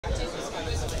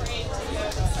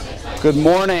Good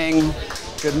morning.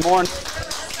 Good morning.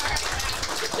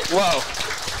 Whoa.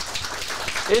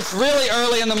 It's really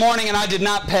early in the morning, and I did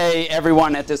not pay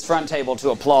everyone at this front table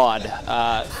to applaud.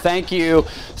 Thank you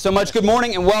so much. Good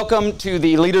morning, and welcome to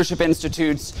the Leadership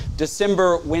Institute's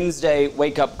December Wednesday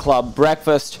Wake Up Club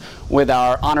breakfast with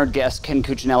our honored guest, Ken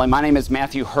Cuccinelli. My name is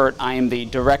Matthew Hurt. I am the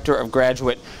Director of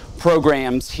Graduate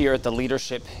Programs here at the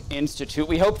Leadership Institute.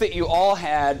 We hope that you all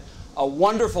had a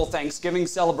wonderful Thanksgiving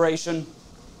celebration.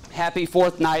 Happy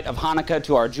fourth night of Hanukkah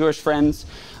to our Jewish friends,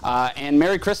 and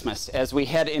Merry Christmas as we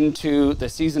head into the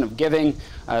season of giving,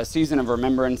 season of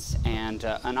remembrance, and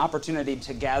an opportunity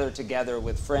to gather together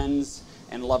with friends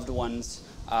and loved ones.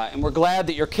 And we're glad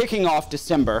that you're kicking off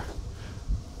December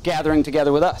gathering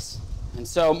together with us. And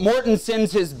so Morton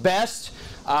sends his best,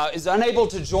 is unable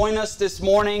to join us this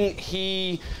morning.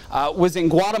 He was in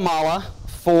Guatemala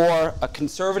for a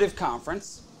conservative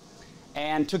conference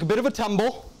and took a bit of a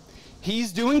tumble.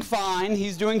 He's doing fine,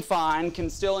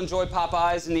 can still enjoy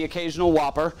Popeyes and the occasional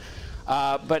Whopper,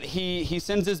 but he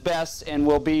sends his best and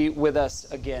will be with us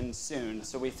again soon.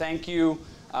 So we thank you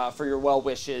for your well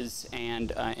wishes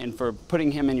and for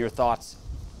putting him in your thoughts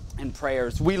and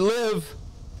prayers. We live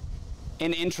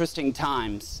in interesting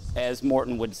times, as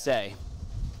Morton would say.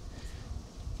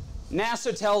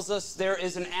 NASA tells us there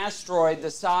is an asteroid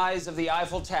the size of the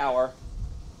Eiffel Tower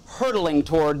hurtling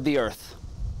toward the Earth.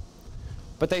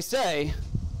 But they say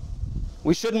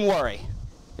we shouldn't worry.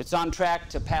 It's on track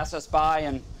to pass us by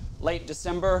in late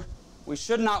December. We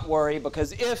should not worry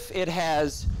because if it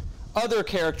has other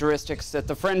characteristics that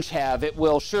the French have, it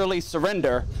will surely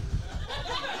surrender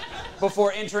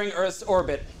before entering Earth's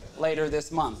orbit later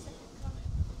this month.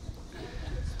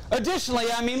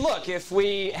 Additionally, I mean, look, if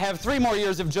we have 3 more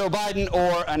years of Joe Biden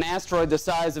or an asteroid the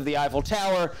size of the Eiffel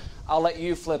Tower, I'll let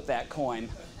you flip that coin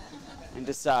and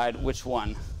decide which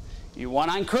one you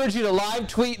want. I encourage you to live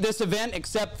tweet this event,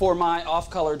 except for my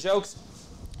off-color jokes.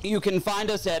 You can find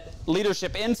us at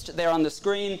Leadership Inst there on the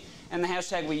screen, and the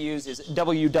hashtag we use is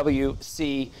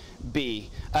WWCB.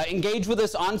 Engage with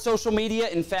us on social media.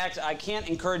 In fact, I can't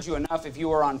encourage you enough if you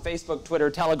are on Facebook, Twitter,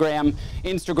 Telegram,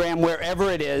 Instagram,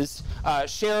 wherever it is.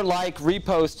 Share, like,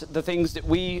 repost the things that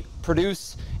we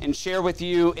produce and share with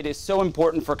you. It is so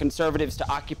important for conservatives to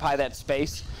occupy that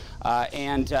space.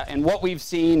 And what we've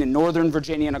seen in Northern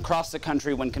Virginia and across the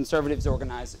country, when conservatives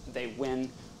organize, they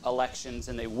win elections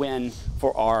and they win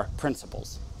for our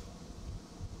principles.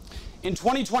 In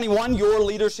 2021, your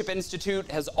Leadership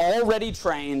Institute has already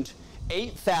trained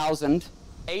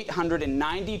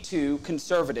 8,892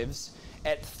 conservatives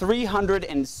at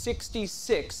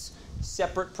 366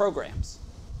 separate programs.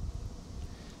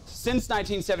 Since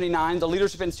 1979, the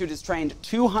Leadership Institute has trained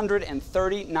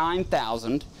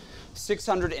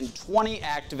 239,620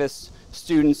 activists,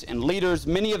 students, and leaders,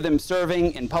 many of them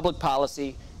serving in public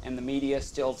policy and the media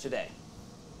still today.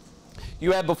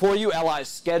 You have before you LI's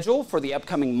schedule for the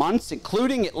upcoming months,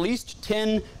 including at least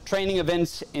 10 training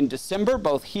events in December,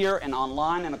 both here and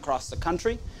online and across the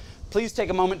country. Please take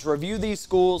a moment to review these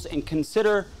schools and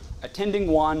consider attending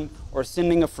one or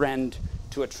sending a friend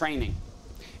to a training.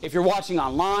 If you're watching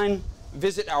online,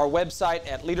 visit our website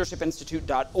at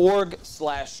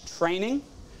leadershipinstitute.org/training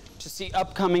to see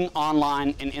upcoming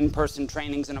online and in-person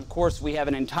trainings. And of course, we have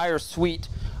an entire suite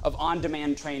of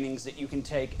on-demand trainings that you can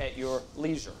take at your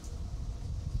leisure.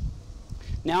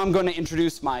 Now I'm going to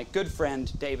introduce my good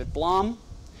friend, David Blum.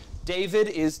 David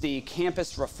is the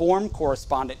Campus Reform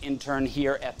Correspondent Intern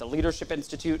here at the Leadership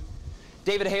Institute.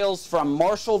 David hails from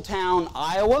Marshalltown,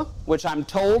 Iowa, which I'm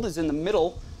told is in the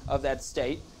middle of that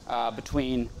state,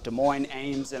 between Des Moines,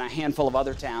 Ames, and a handful of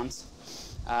other towns,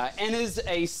 and is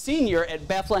a senior at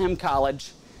Bethlehem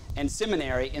College and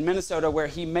Seminary in Minnesota, where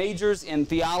he majors in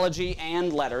theology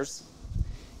and letters.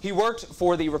 He worked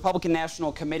for the Republican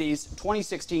National Committee's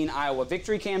 2016 Iowa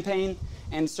Victory Campaign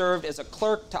and served as a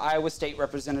clerk to Iowa State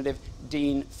Representative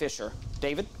Dean Fisher.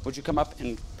 David, would you come up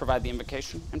and provide the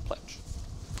invocation and pledge?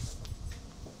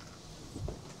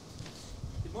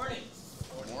 Good morning.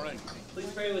 Good morning.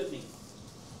 Please pray with me.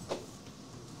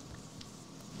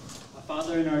 Our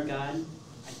Father and our God,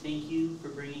 I thank you for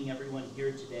bringing everyone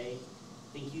here today.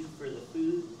 Thank you for the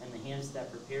food and the hands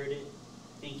that prepared it.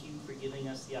 Thank you for giving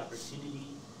us the opportunity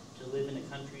to live in a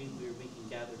country where we can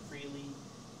gather freely,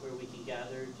 where we can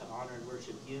gather to honor and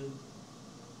worship you.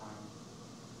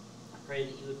 I pray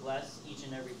that you would bless each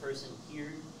and every person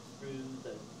here through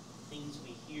the things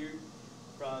we hear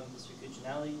from Mr.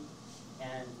 Cuccinelli.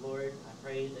 And Lord, I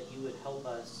pray that you would help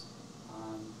us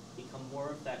become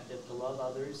more effective to love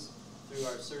others through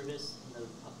our service in the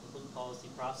public policy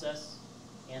process,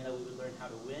 and that we would learn how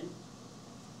to win.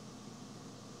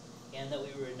 and that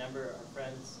we will remember our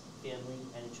friends, family,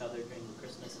 and each other during the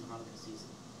Christmas and Hanukkah season.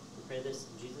 We pray this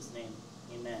in Jesus' name.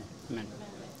 Amen. Amen.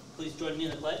 Please join me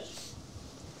in the pledge.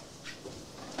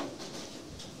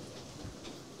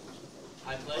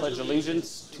 I Pledge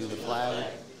allegiance to the flag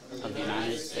of the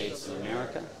United States of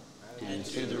America and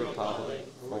to the republic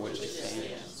for which it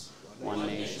stands, one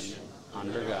nation,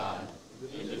 under God,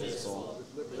 indivisible,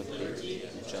 with liberty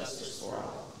and justice for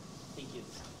all. Thank you.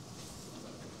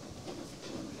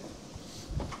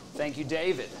 Thank you,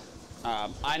 David.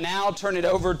 I now turn it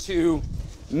over to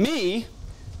me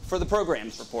for the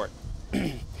programs report.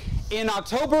 In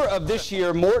October of this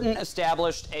year, Morton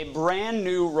established a brand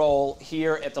new role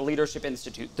here at the Leadership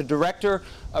Institute, the Director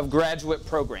of Graduate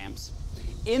Programs.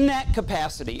 In that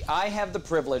capacity, I have the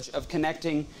privilege of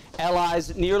connecting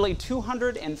LI's nearly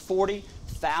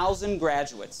 240,000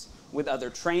 graduates with other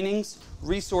trainings,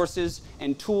 resources,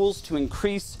 and tools to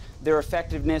increase their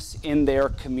effectiveness in their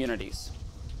communities.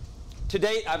 To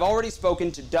date, I've already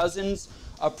spoken to dozens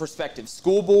of prospective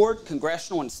school board,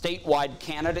 congressional, and statewide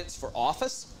candidates for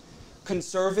office,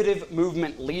 conservative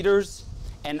movement leaders,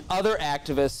 and other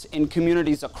activists in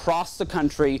communities across the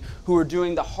country who are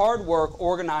doing the hard work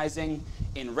organizing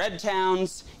in red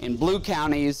towns, in blue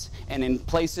counties, and in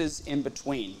places in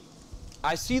between.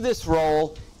 I see this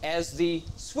role as the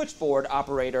switchboard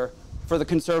operator for the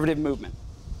conservative movement,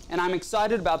 and I'm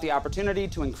excited about the opportunity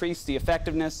to increase the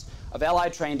effectiveness of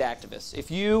LI-trained activists. If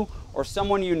you or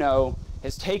someone you know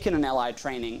has taken an LI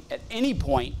training at any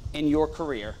point in your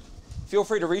career, feel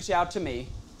free to reach out to me,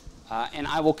 and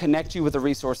I will connect you with the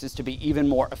resources to be even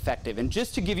more effective. And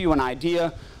just to give you an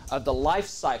idea of the life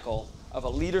cycle of a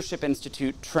Leadership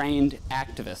Institute trained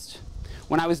activist.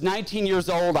 When I was 19 years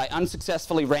old, I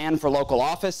unsuccessfully ran for local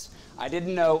office. I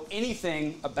didn't know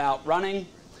anything about running.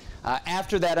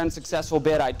 After that unsuccessful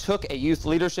bid, I took a youth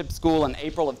leadership school in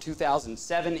April of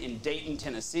 2007 in Dayton,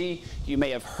 Tennessee. You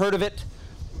may have heard of it.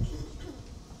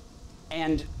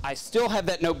 And I still have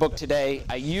that notebook today.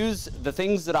 I use the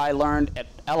things that I learned at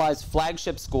LI's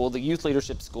flagship school, the Youth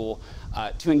Leadership School,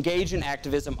 to engage in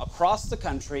activism across the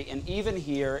country and even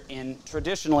here in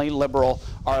traditionally liberal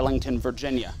Arlington,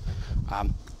 Virginia.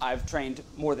 I've trained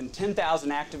more than 10,000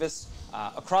 activists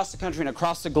across the country and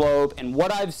across the globe, and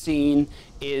what I've seen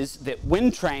is that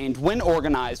when trained, when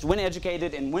organized, when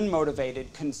educated, and when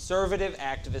motivated, conservative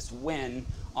activists win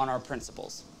on our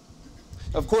principles.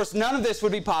 Of course, none of this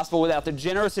would be possible without the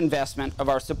generous investment of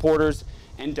our supporters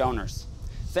and donors.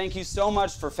 Thank you so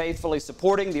much for faithfully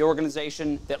supporting the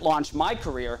organization that launched my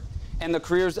career and the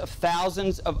careers of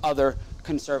thousands of other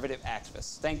conservative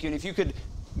activists. Thank you, and if you could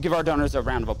give our donors a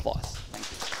round of applause.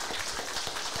 Thank you.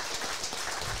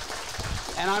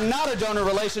 And I'm not a donor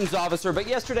relations officer, but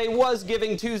yesterday was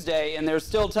Giving Tuesday, and there's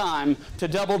still time to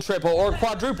double, triple, or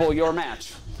quadruple your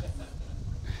match.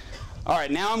 All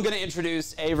right, now I'm going to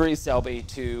introduce Avery Selby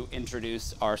to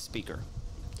introduce our speaker.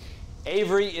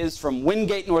 Avery is from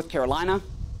Wingate, North Carolina,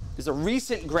 is a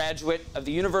recent graduate of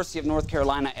the University of North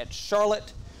Carolina at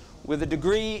Charlotte with a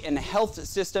degree in health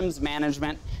systems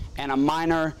management and a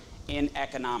minor in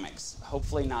economics,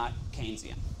 hopefully not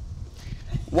Keynesian.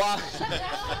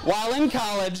 While in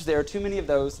college, there are too many of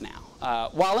those now.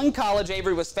 While in college,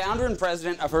 Avery was founder and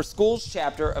president of her school's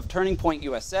chapter of Turning Point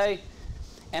USA,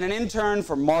 and an intern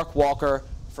for Mark Walker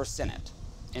for Senate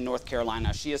in North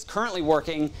Carolina. She is currently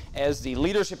working as the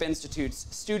Leadership Institute's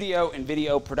studio and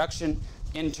video production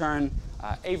intern.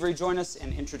 Avery, join us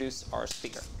and introduce our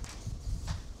speaker.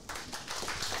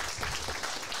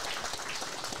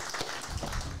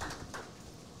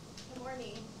 Good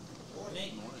morning.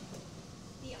 Morning.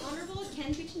 The Honorable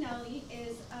Ken Cuccinelli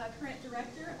is current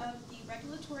director of the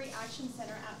Regulatory Action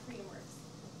Center at FreedomWorks.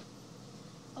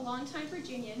 A longtime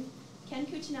Virginian, Ken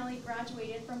Cuccinelli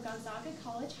graduated from Gonzaga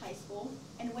College High School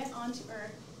and went on to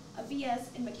earn a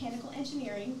BS in Mechanical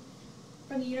Engineering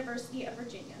from the University of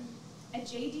Virginia, a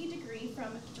JD degree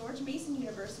from George Mason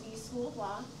University School of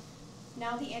Law,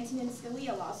 now the Antonin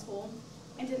Scalia Law School,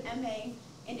 and an MA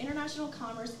in International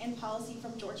Commerce and Policy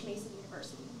from George Mason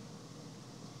University.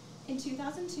 In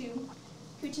 2002,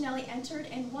 Cuccinelli entered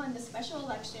and won the special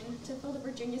election to fill the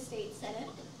Virginia State Senate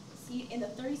seat in the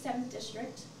 37th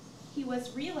District. He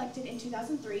was re-elected in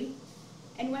 2003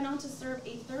 and went on to serve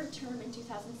a third term in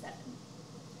 2007.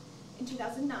 In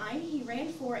 2009, he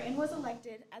ran for and was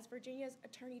elected as Virginia's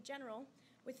Attorney General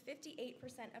with 58%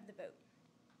 of the vote.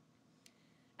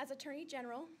 As Attorney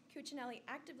General, Cuccinelli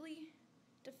actively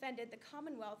defended the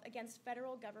Commonwealth against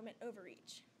federal government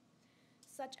overreach.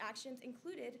 Such actions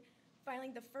included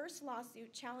filing the first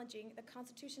lawsuit challenging the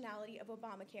constitutionality of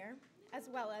Obamacare, as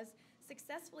well as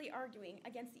successfully arguing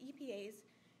against the EPA's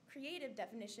creative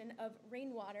definition of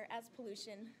rainwater as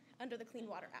pollution under the Clean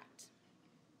Water Act.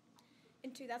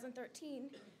 In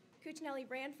 2013, Cuccinelli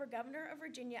ran for governor of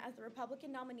Virginia as the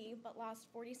Republican nominee, but lost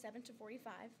 47-45.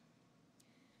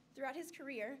 Throughout his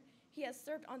career, he has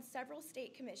served on several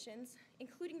state commissions,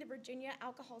 including the Virginia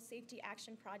Alcohol Safety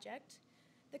Action Project,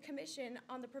 the Commission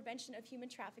on the Prevention of Human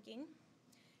Trafficking,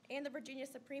 and the Virginia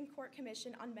Supreme Court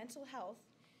Commission on Mental Health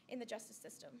in the justice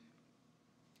system.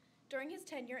 During his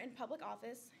tenure in public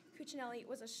office, Cuccinelli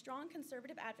was a strong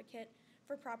conservative advocate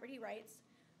for property rights,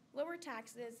 lower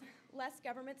taxes, less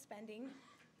government spending,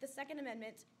 the Second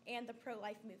Amendment, and the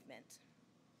pro-life movement.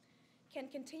 Ken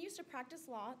continues to practice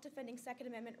law defending Second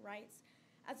Amendment rights,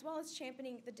 as well as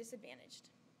championing the disadvantaged.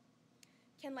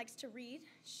 Ken likes to read,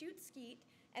 shoot skeet,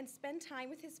 and spend time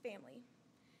with his family.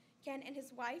 Ken and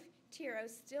his wife, Tiro,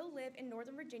 still live in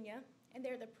Northern Virginia, and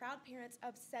they're the proud parents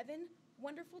of 7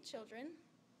 wonderful children,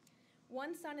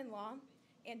 1 son-in-law,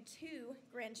 and 2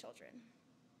 grandchildren.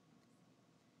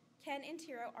 Ken and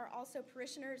Tiro are also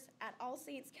parishioners at All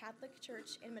Saints Catholic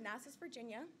Church in Manassas,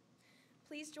 Virginia.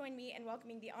 Please join me in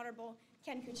welcoming the Honorable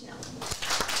Ken Cuccinelli.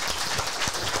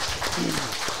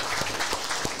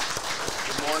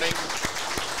 Good morning.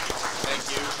 Thank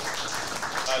you.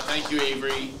 Thank you,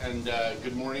 Avery, and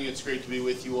good morning. It's great to be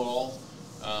with you all,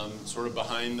 sort of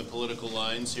behind the political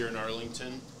lines here in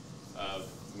Arlington.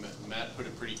 Matt put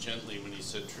it pretty gently when he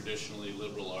said traditionally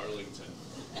liberal Arlington.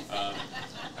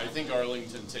 I think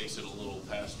Arlington takes it a little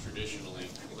past traditionally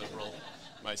liberal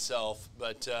myself,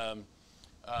 but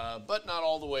not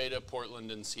all the way to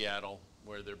Portland and Seattle,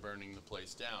 where they're burning the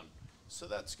place down. So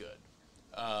that's good.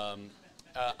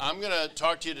 I'm going to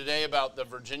talk to you today about the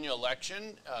Virginia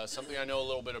election, something I know a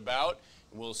little bit about.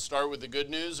 We'll start with the good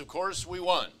news. Of course, we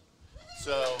won.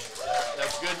 So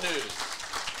that's good news.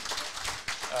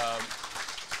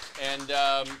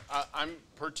 I'm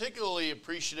particularly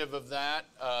appreciative of that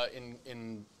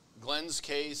in Glenn's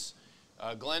case.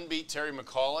 Glenn beat Terry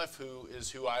McAuliffe,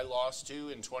 who I lost to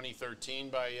in 2013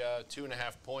 by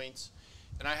 2.5 points.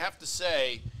 And I have to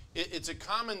say, it's a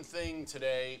common thing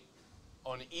today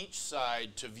on each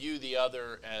side to view the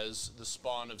other as the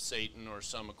spawn of Satan or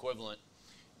some equivalent.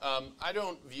 I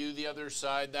don't view the other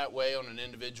side that way on an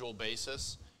individual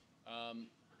basis.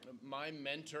 My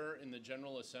mentor in the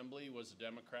General Assembly was a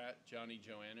Democrat, Johnny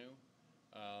Joannou.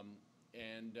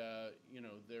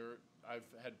 I've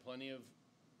had plenty of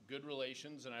good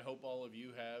relations, and I hope all of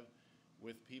you have,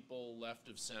 with people left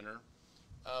of center.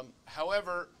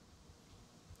 However,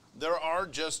 there are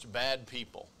just bad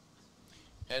people.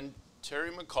 And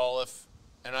Terry McAuliffe,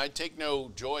 and I take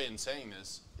no joy in saying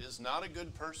this, is not a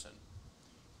good person.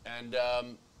 And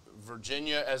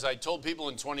Virginia, as I told people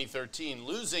in 2013,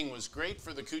 losing was great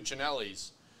for the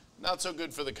Cuccinellis, not so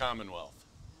good for the Commonwealth.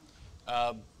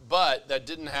 But that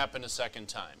didn't happen a second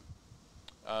time.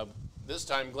 This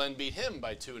time Glenn beat him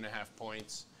by 2.5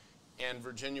 points, and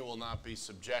Virginia will not be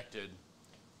subjected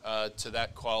to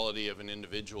that quality of an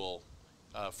individual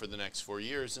for the next 4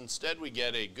 years. Instead, we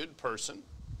get a good person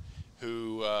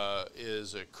who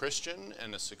is a Christian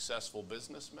and a successful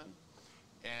businessman,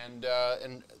 and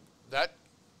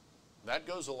that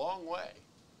goes a long way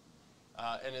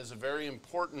and is a very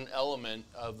important element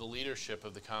of the leadership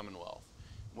of the Commonwealth.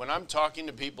 When I'm talking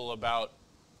to people about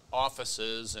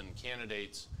offices and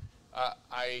candidates,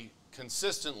 I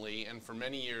consistently and for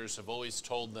many years have always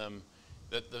told them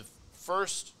that the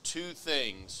first 2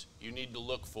 things you need to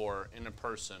look for in a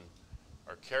person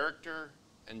are character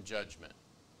and judgment.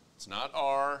 It's not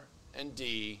R and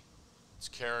D, it's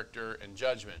character and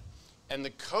judgment. And the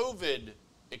COVID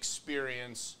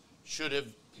experience should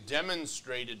have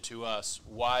demonstrated to us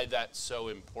why that's so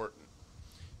important.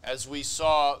 As we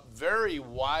saw very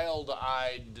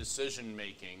wild-eyed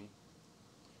decision-making,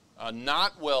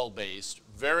 not well-based,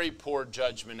 very poor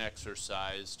judgment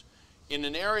exercised in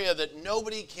an area that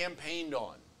nobody campaigned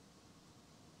on.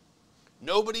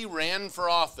 Nobody ran for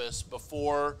office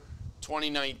before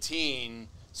 2019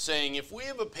 saying, if we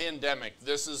have a pandemic,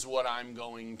 this is what I'm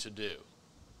going to do.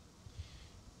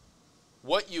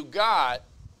 What you got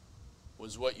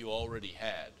was what you already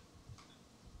had.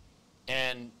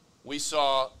 And we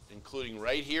saw, including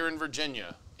right here in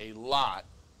Virginia, a lot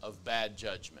of bad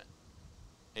judgment.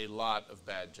 A lot of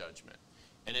bad judgment.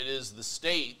 And it is the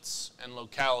states and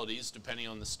localities, depending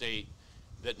on the state,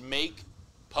 that make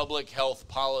public health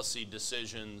policy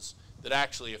decisions that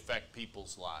actually affect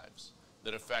people's lives,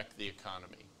 that affect the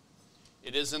economy.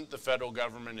 It isn't the federal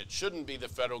government. It shouldn't be the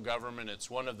federal government. It's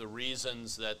one of the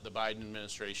reasons that the Biden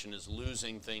administration is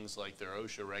losing things like their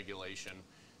OSHA regulation,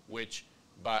 which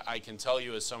I can tell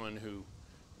you as someone who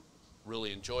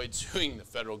really enjoyed suing the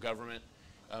federal government,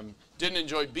 didn't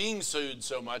enjoy being sued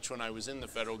so much when I was in the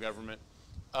federal government,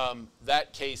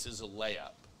 that case is a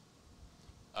layup.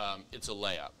 It's a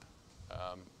layup.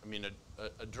 I mean,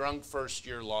 a drunk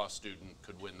first-year law student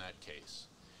could win that case.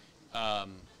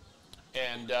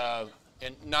 And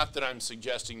not that I'm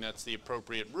suggesting that's the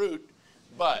appropriate route,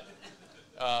 but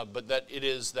that it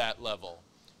is that level.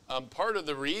 Part of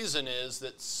the reason is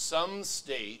that some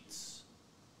states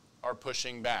are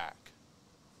pushing back.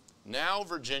 Now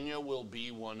Virginia will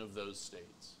be one of those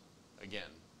states,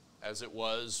 again, as it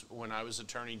was when I was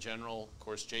Attorney General. Of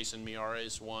course, Jason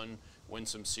Miyares won,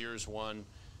 Winsome Sears won.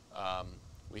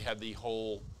 We had the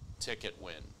whole ticket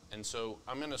win. And so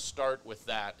I'm going to start with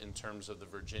that in terms of the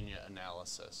Virginia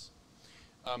analysis.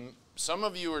 Some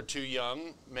of you are too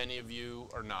young, many of you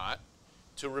are not,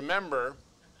 to remember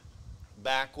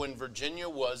back when Virginia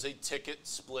was a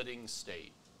ticket-splitting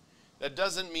state. That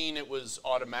doesn't mean it was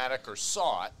automatic or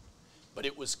sought, but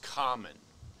it was common.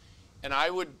 And I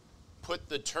would put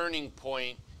the turning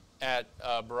point at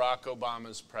Barack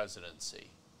Obama's presidency.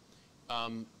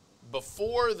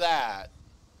 Before that,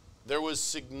 there was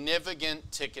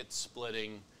significant ticket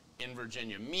splitting in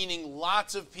Virginia, meaning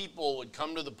lots of people would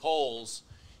come to the polls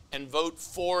and vote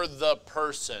for the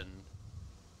person,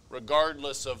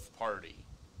 regardless of party.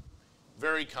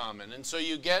 Very common. And so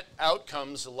you get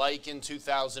outcomes like in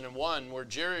 2001, where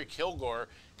Jerry Kilgore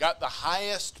got the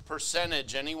highest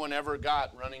percentage anyone ever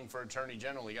got running for Attorney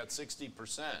General. He got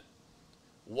 60%.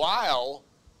 While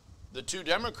the two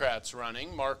Democrats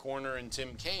running, Mark Warner and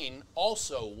Tim Kaine,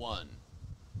 also won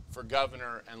for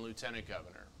governor and lieutenant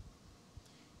governor.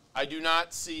 I do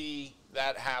not see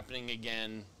that happening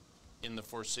again in the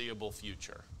foreseeable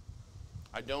future.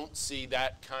 I don't see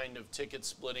that kind of ticket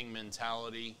splitting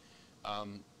mentality.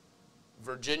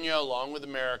 Virginia, along with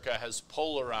America, has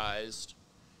polarized,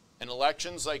 and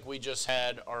elections like we just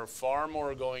had are far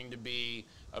more going to be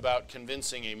about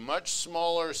convincing a much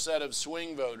smaller set of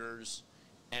swing voters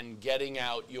and getting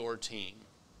out your team.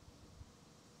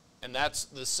 And that's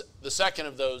the second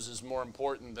of those is more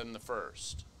important than the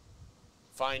first.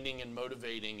 Finding and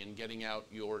motivating and getting out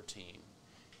your team.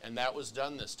 And that was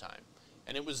done this time.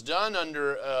 And it was done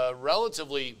under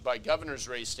relatively, by governor's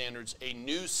race standards, a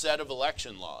new set of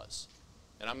election laws.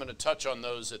 And I'm going to touch on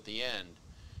those at the end.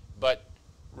 But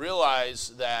realize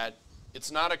that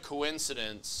it's not a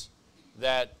coincidence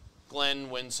that Glenn,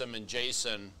 Winsome, and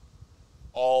Jason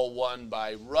all won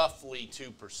by roughly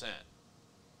 2%.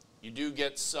 You do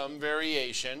get some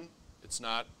variation. It's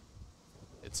not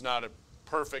a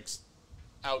perfect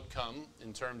outcome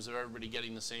in terms of everybody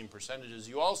getting the same percentages.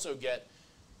 You also get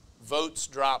votes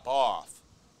drop off.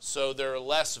 So there are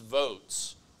less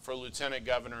votes for lieutenant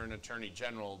governor and attorney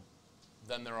general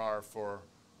than there are for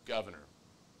governor.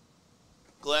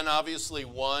 Glenn obviously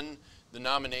won the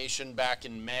nomination back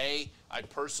in May. I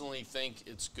personally think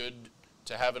it's good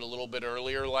to have it a little bit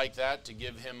earlier like that, to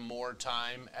give him more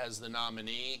time as the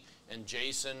nominee. And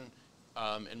Jason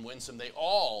and Winsome, they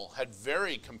all had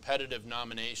very competitive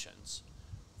nominations.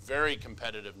 Very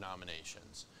competitive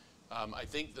nominations. I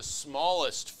think the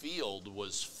smallest field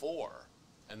was 4,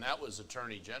 and that was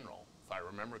Attorney General, if I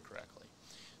remember correctly.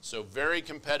 So very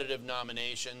competitive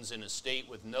nominations in a state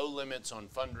with no limits on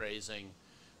fundraising,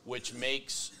 which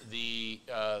makes the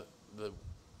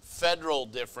federal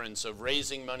difference of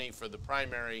raising money for the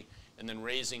primary and then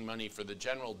raising money for the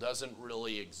general doesn't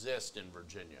really exist in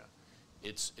Virginia.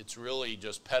 It's really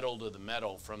just pedal to the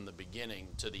metal from the beginning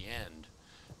to the end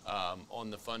on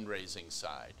the fundraising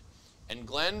side. And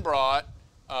Glenn brought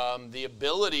the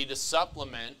ability to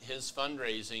supplement his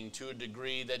fundraising to a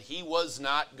degree that he was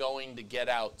not going to get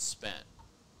outspent.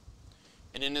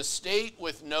 And in a state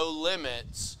with no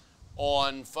limits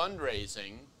on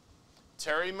fundraising,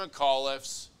 Terry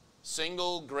McAuliffe's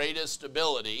single greatest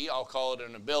ability, I'll call it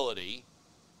an ability,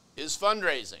 is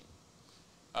fundraising.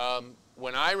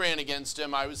 When I ran against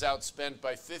him, I was outspent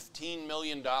by $15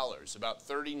 million, about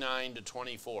 39 to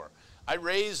 24. I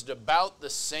raised about the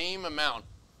same amount,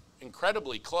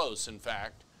 incredibly close, in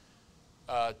fact,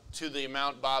 to the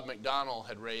amount Bob McDonnell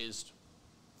had raised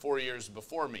 4 years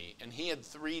before me. And he had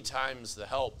 3 times the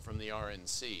help from the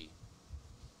RNC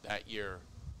that year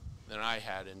than I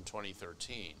had in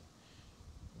 2013.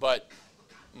 But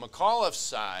McAuliffe's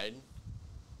side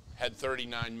had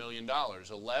 $39 million,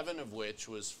 11 of which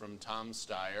was from Tom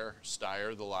Steyer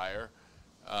the liar.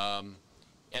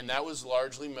 And that was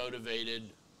largely motivated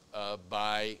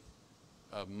by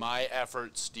my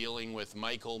efforts dealing with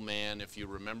Michael Mann. If you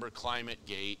remember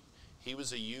ClimateGate, he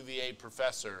was a UVA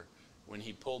professor when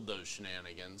he pulled those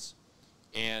shenanigans.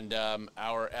 And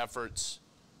our efforts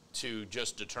to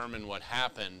just determine what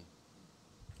happened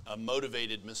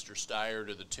motivated Mr. Steyer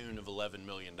to the tune of $11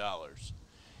 million.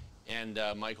 And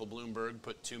Michael Bloomberg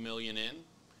put $2 million in,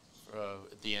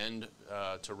 at the end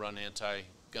to run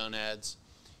anti-gun ads.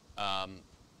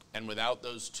 And without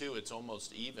those two, it's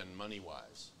almost even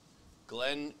money-wise.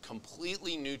 Glenn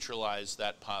completely neutralized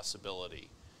that possibility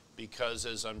because,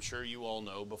 as I'm sure you all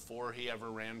know, before he ever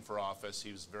ran for office,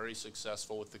 he was very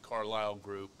successful with the Carlyle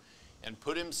Group and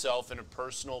put himself in a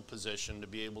personal position to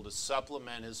be able to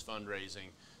supplement his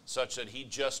fundraising such that he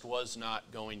just was not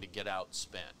going to get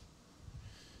outspent.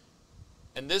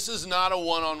 And this is not a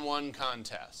one-on-one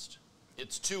contest.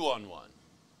 It's two-on-one.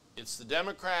 It's the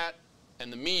Democrat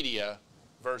and the media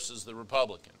versus the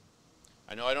Republican.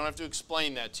 I know I don't have to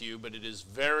explain that to you, but it is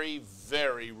very,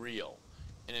 very real.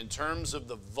 And in terms of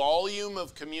the volume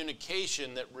of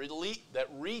communication that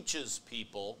reaches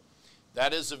people,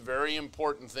 that is a very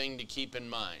important thing to keep in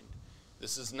mind.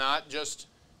 This is not just,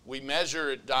 we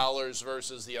measure it dollars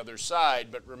versus the other side,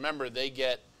 but remember, they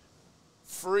get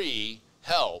free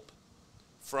help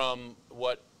from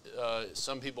what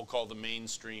some people call the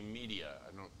mainstream media.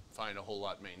 I don't find a whole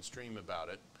lot mainstream about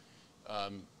it.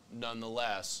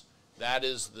 Nonetheless, that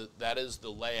is the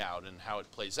layout and how it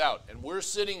plays out. And we're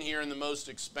sitting here in the most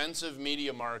expensive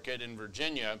media market in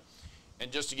Virginia.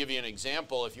 And just to give you an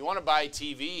example, if you want to buy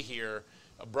TV here,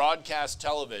 a broadcast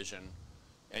television,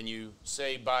 and you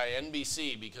say buy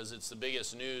NBC because it's the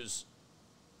biggest news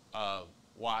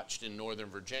watched in Northern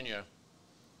Virginia,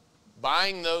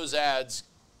 buying those ads,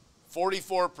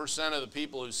 44% of the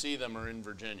people who see them are in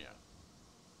Virginia.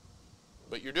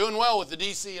 But you're doing well with the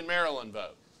DC and Maryland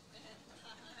vote.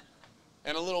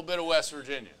 And a little bit of West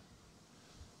Virginia.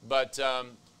 But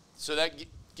so that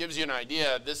gives you an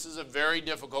idea. This is a very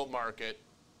difficult market.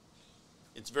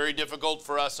 It's very difficult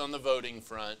for us on the voting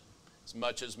front. As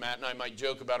much as Matt and I might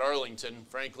joke about Arlington,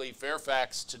 frankly,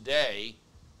 Fairfax today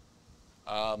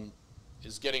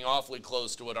is getting awfully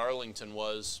close to what Arlington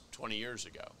was 20 years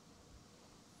ago.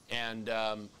 And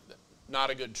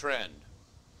not a good trend.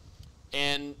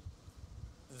 And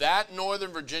that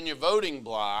Northern Virginia voting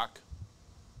bloc,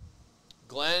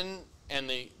 Glenn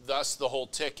and thus the whole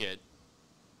ticket,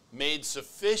 made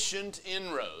sufficient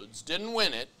inroads, didn't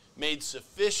win it, made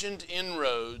sufficient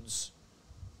inroads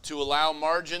to allow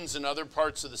margins in other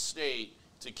parts of the state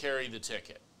to carry the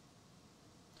ticket.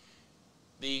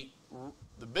 The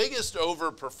biggest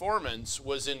overperformance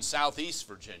was in Southeast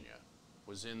Virginia,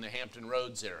 was in the Hampton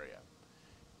Roads area.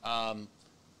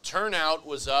 Turnout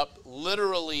was up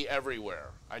literally everywhere.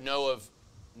 I know of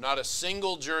not a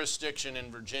single jurisdiction in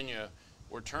Virginia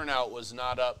where turnout was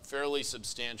not up fairly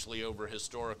substantially over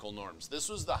historical norms. This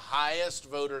was the highest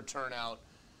voter turnout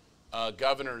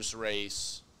governor's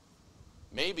race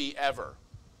maybe ever.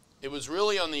 It was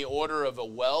really on the order of a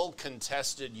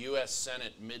well-contested U.S.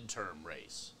 Senate midterm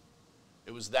race.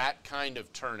 It was that kind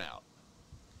of turnout.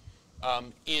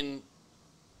 In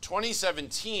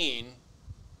 2017,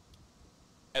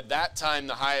 at that time,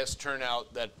 the highest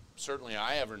turnout that certainly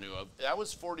I ever knew of, that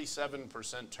was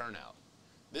 47% turnout.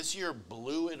 This year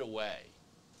blew it away,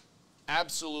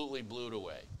 absolutely blew it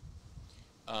away.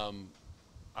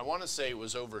 I want to say it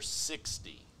was over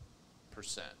 60%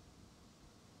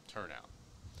 turnout.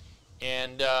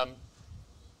 And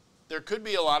there could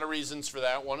be a lot of reasons for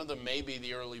that. One of them may be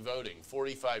the early voting,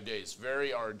 45 days,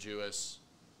 very arduous,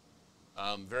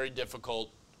 very difficult.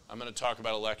 I'm going to talk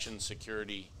about election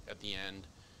security at the end.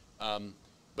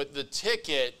 But the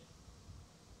ticket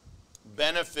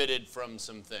benefited from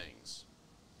some things.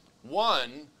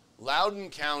 One,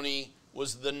 Loudoun County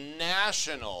was the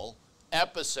national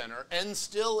epicenter, and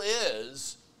still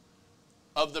is,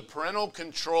 of the parental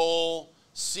control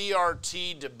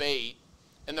CRT debate.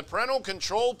 And the parental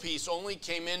control piece only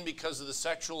came in because of the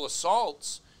sexual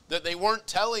assaults that they weren't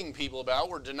telling people about,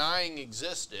 were denying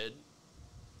existed,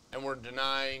 and were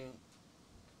denying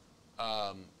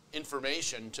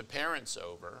information to parents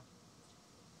over,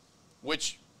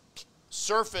 which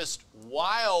surfaced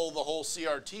while the whole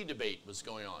CRT debate was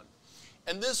going on.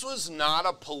 And this was not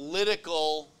a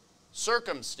political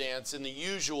circumstance in the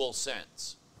usual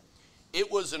sense. It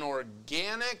was an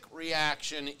organic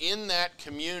reaction in that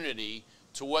community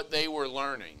to what they were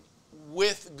learning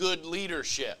with good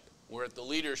leadership. We're at the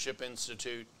Leadership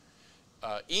Institute.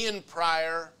 Ian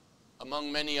Pryor,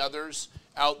 among many others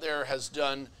out there, has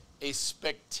done a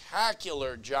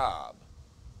spectacular job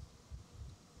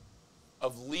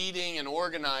of leading and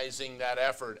organizing that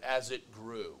effort as it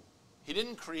grew. He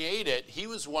didn't create it. He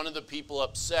was one of the people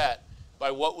upset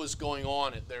by what was going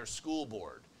on at their school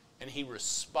board. And he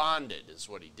responded, is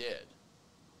what he did.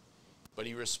 But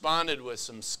he responded with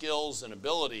some skills and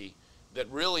ability that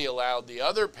really allowed the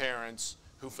other parents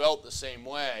who felt the same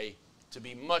way to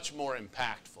be much more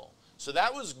impactful. So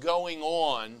that was going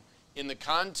on in the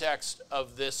context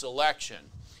of this election.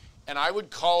 And I would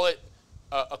call it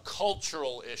a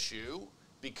cultural issue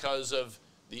because of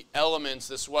the elements.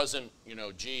 This wasn't,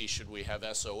 gee, should we have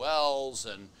SOLs,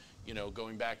 and,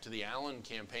 going back to the Allen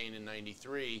campaign in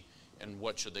 '93, and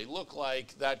what should they look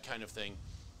like, that kind of thing.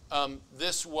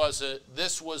 This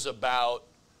was about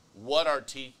what our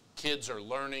kids are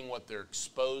learning, what they're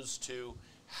exposed to,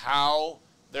 how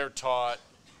they're taught,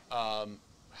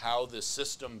 how the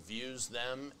system views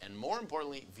them, and more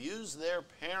importantly, views their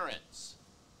parents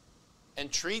and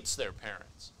treats their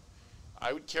parents.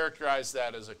 I would characterize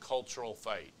that as a cultural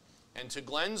fight. And to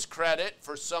Glenn's credit,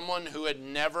 for someone who had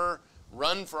never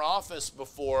run for office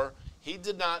before, he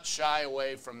did not shy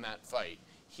away from that fight.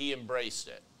 He embraced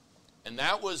it. And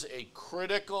that was a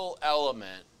critical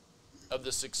element of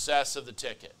the success of the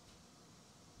ticket.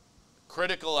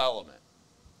 Critical element.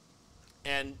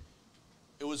 And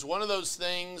it was one of those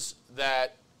things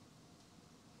that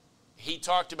he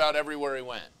talked about everywhere he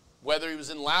went, whether he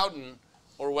was in Loudoun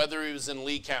or whether he was in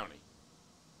Lee County,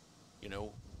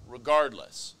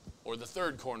 regardless, or the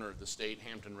third corner of the state,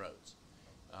 Hampton Roads,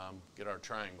 get our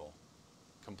triangle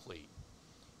complete.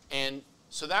 And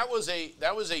so that was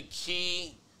a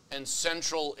key and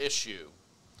central issue.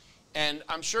 And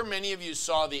I'm sure many of you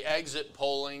saw the exit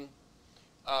polling.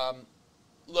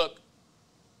 Look,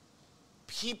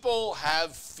 people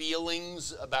have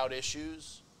feelings about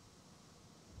issues.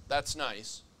 That's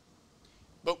nice.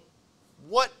 But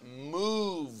what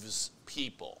moves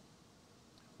people?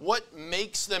 What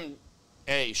makes them,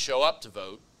 A, show up to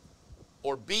vote,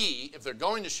 or B, if they're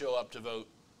going to show up to vote,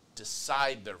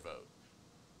 decide their vote?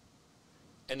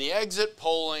 And the exit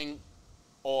polling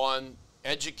on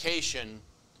education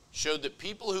showed that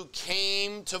people who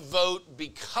came to vote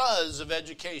because of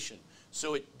education,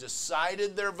 so it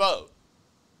decided their vote,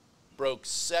 broke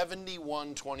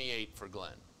 71-28 for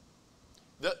Glenn.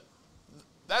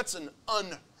 That's an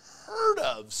unheard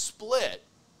of split.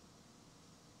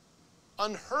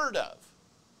 Unheard of.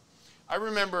 I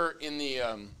remember in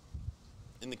the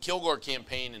Kilgore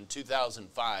campaign in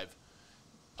 2005,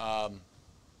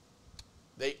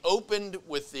 they opened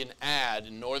with an ad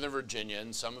in Northern Virginia,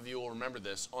 and some of you will remember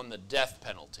this, on the death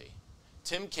penalty.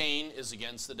 Tim Kaine is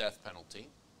against the death penalty,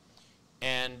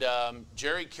 and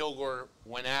Jerry Kilgore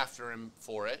went after him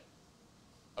for it.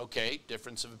 Okay,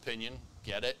 difference of opinion,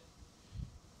 get it.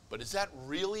 But is that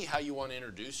really how you want to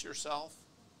introduce yourself?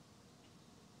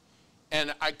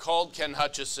 And I called Ken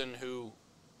Hutchison, who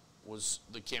was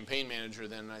the campaign manager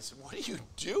then, and I said, "What are you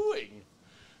doing?"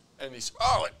 And he said,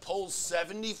 "Oh, it polls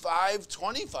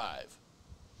 75-25.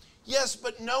 Yes,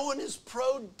 but no one is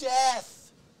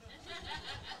pro-death.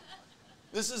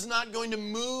 This is not going to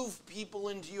move people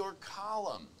into your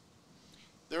column."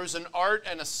 There is an art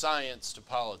and a science to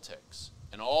politics,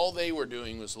 and all they were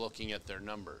doing was looking at their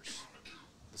numbers,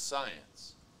 the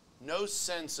science. No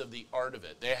sense of the art of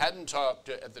it. They hadn't talked,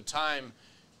 at the time,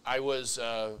 I was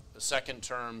a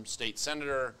second-term state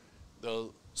senator,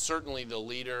 certainly the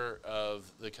leader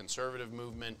of the conservative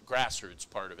movement, grassroots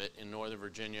part of it in Northern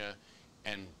Virginia,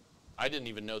 and I didn't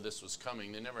even know this was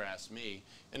coming. They never asked me.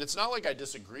 And it's not like I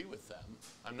disagree with them.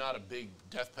 I'm not a big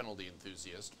death penalty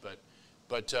enthusiast, but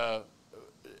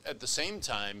at the same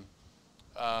time,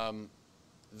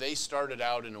 they started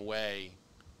out in a way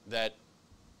that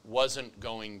wasn't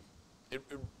going, it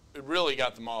really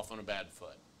got them off on a bad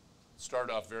foot.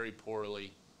 Started off very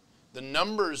poorly. The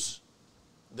numbers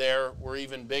there were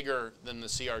even bigger than the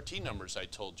CRT numbers I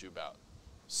told you about.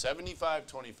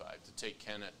 75-25, to take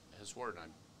Ken at his word, and I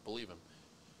believe him.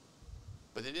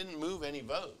 But they didn't move any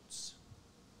votes.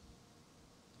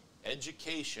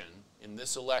 Education in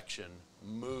this election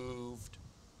moved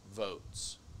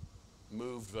votes.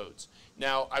 Moved votes.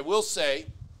 Now, I will say,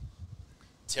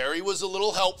 Terry was a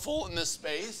little helpful in this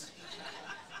space.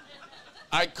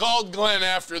 I called Glenn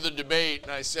after the debate,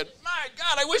 and I said, "My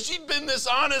God, I wish he'd been this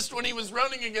honest when he was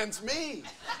running against me."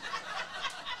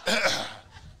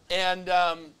 And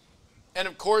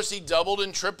of course, he doubled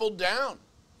and tripled down.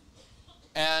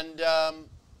 And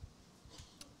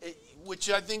which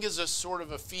I think is a sort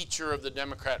of a feature of the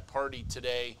Democrat Party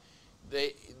today.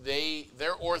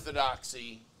 Their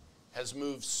orthodoxy has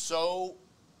moved so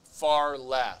far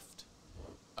left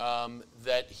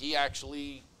that he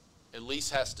actually at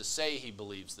least has to say he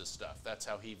believes this stuff. That's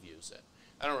how he views it.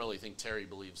 I don't really think Terry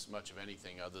believes much of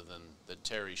anything other than that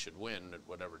Terry should win at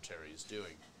whatever Terry is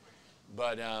doing.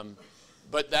 But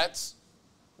that's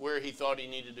where he thought he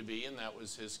needed to be, and that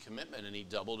was his commitment, and he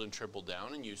doubled and tripled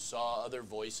down, and you saw other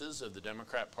voices of the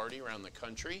Democrat Party around the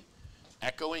country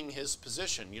echoing his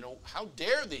position. How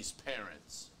dare these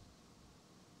parents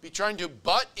be trying to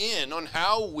butt in on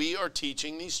how we are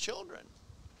teaching these children?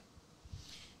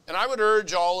 And I would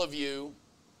urge all of you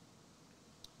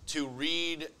to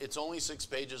read, it's only 6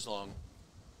 pages long,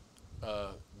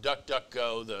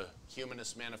 DuckDuckGo, the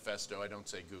Humanist Manifesto. I don't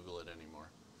say Google it anymore.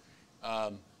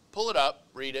 Pull it up,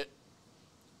 read it.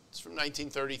 It's from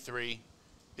 1933.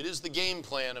 It is the game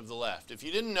plan of the left. If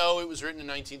you didn't know it was written in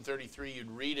 1933,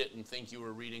 you'd read it and think you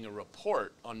were reading a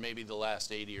report on maybe the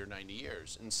last 80 or 90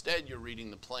 years. Instead, you're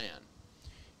reading the plan.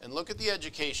 And look at the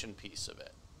education piece of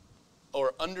it,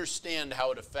 or understand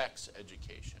how it affects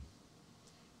education.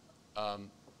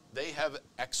 They have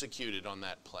executed on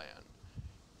that plan,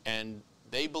 and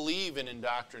they believe in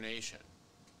indoctrination.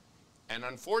 And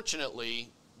unfortunately,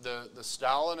 the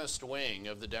Stalinist wing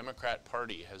of the Democrat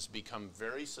Party has become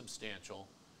very substantial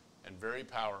and very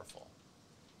powerful.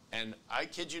 And I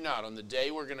kid you not, on the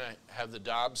day we're going to have the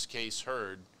Dobbs case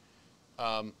heard,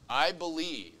 I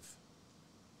believe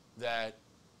that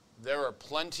there are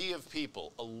plenty of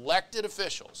people, elected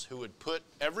officials, who would put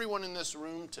everyone in this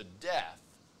room to death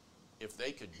if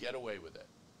they could get away with it.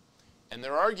 And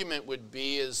their argument would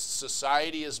be is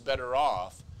society is better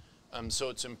off, so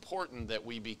it's important that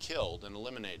we be killed and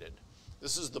eliminated.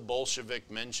 This is the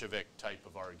Bolshevik-Menshevik type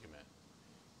of argument.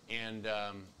 And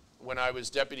when I was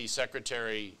Deputy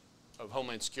Secretary of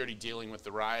Homeland Security dealing with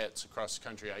the riots across the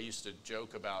country, I used to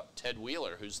joke about Ted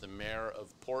Wheeler, who's the mayor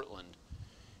of Portland.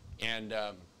 And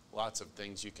lots of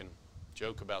things you can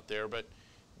joke about there, but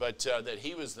that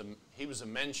he was a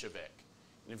Menshevik.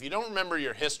 And if you don't remember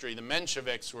your history, the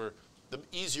Mensheviks were, the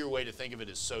easier way to think of it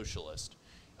is socialist.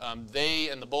 They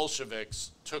and the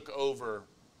Bolsheviks took over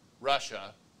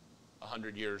Russia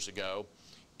 100 years ago,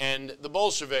 and the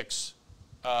Bolsheviks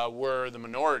were the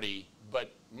minority,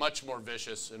 but much more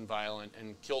vicious and violent,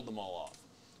 and killed them all off.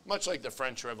 Much like the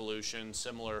French Revolution,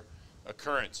 similar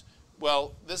occurrence.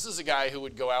 Well, this is a guy who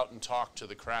would go out and talk to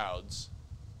the crowds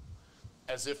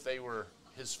as if they were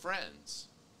his friends.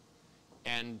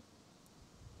 And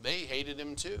they hated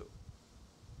him too.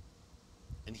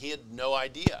 And he had no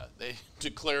idea. They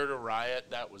declared a riot.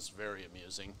 That was very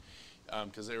amusing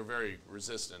because they were very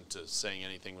resistant to saying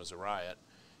anything was a riot.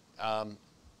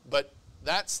 But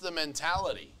that's the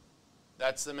mentality.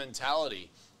 That's the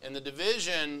mentality. And the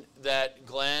division that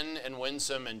Glenn and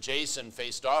Winsome and Jason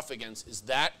faced off against is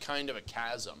that kind of a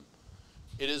chasm.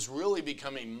 It has really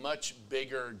become a much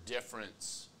bigger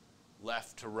difference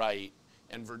left to right,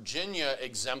 and Virginia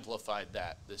exemplified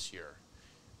that this year.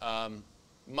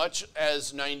 Much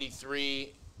as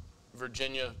 93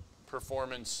 Virginia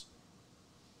performance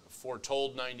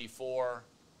foretold 94,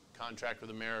 Contract with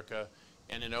America,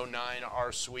 and in 09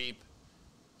 our sweep,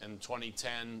 and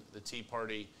 2010 the Tea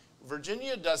Party.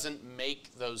 Virginia doesn't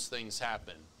make those things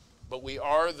happen, but we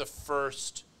are the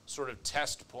first sort of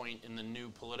test point in the new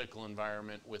political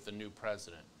environment with a new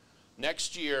president.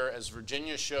 Next year, as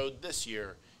Virginia showed this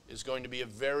year, is going to be a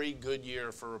very good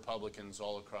year for Republicans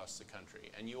all across the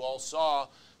country. And you all saw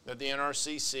that the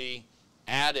NRCC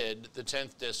added the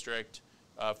 10th district,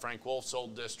 Frank Wolf's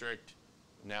old district,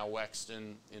 now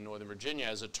Wexton in Northern Virginia,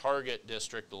 as a target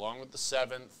district, along with the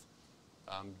 7th,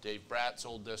 Dave Bratt's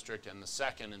old district, and the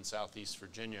 2nd in Southeast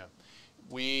Virginia.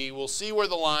 We will see where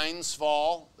the lines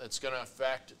fall. That's going to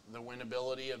affect the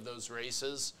winnability of those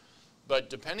races. But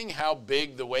depending how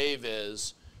big the wave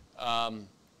is,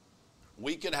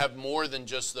 we could have more than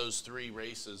just those 3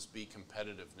 races be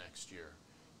competitive next year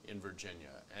in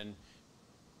Virginia. And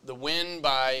the win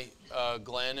by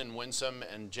Glenn and Winsome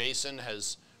and Jason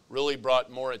has really brought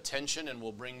more attention and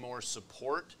will bring more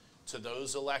support to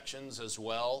those elections as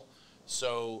well.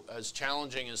 So as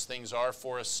challenging as things are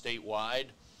for us statewide,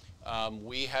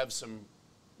 we have some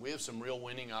real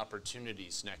winning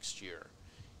opportunities next year.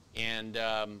 And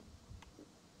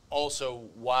also,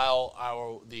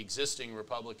 while the existing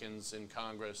Republicans in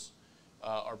Congress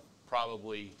are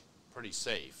probably pretty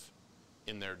safe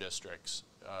in their districts,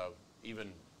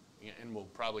 and will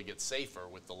probably get safer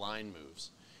with the line moves,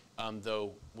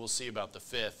 though we'll see about the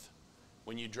 5th.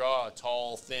 When you draw a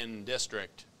tall, thin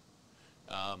district,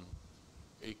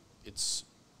 it's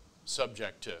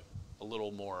subject to a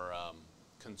little more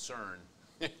concern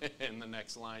in the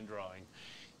next line drawing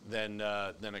than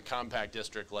a compact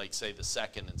district like, say, the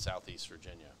 2nd in Southeast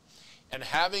Virginia. And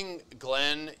having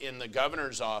Glenn in the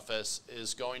governor's office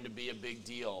is going to be a big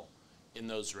deal in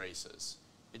those races.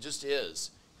 It just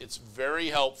is. It's very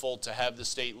helpful to have the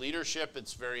state leadership.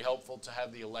 It's very helpful to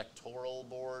have the electoral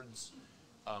boards,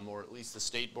 or at least the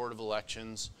State Board of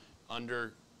Elections,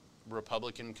 under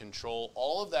Republican control.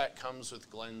 All of that comes with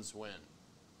Glenn's win.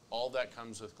 All of that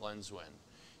comes with Glenn's win.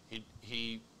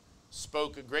 He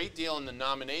spoke a great deal in the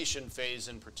nomination phase,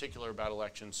 in particular, about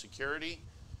election security.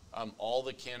 All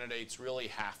the candidates really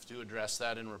have to address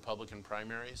that in Republican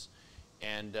primaries.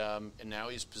 And now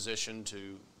he's positioned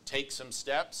to take some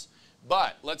steps.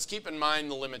 But let's keep in mind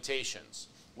the limitations.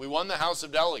 We won the House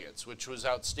of Delegates, which was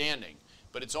outstanding,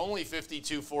 but it's only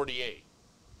 52-48.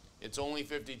 It's only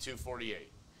 52-48.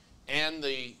 And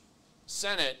the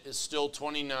Senate is still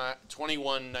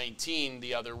 21-19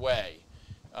 the other way.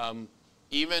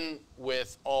 Even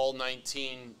with all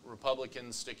 19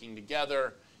 Republicans sticking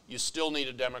together, you still need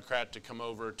a Democrat to come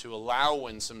over to allow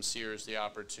Winsome Sears the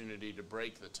opportunity to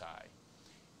break the tie.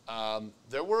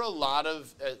 There were a lot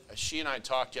of, she and I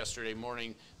talked yesterday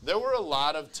morning, there were a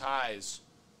lot of ties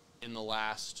in the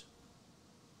last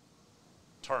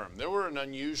term. There were an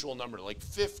unusual number, like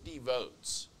 50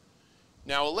 votes.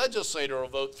 Now, a legislator will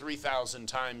vote 3,000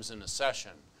 times in a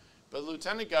session, but the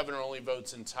lieutenant governor only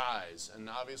votes in ties, and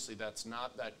obviously that's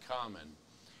not that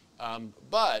common.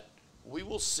 But we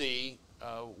will see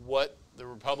what the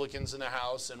Republicans in the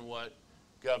House and what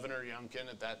Governor Youngkin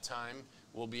at that time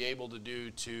will be able to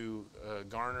do to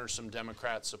garner some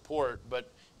Democrat support.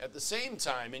 But at the same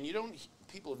time, and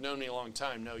people who've known me a long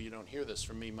time know you don't hear this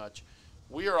from me much,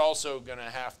 we are also going to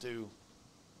have to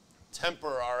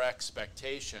temper our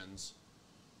expectations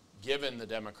given the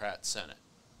Democrat Senate.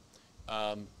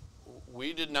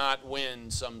 We did not win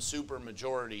some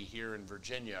supermajority here in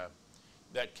Virginia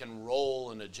that can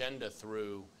roll an agenda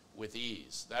through with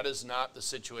ease. That is not the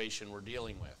situation we're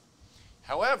dealing with.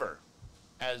 However,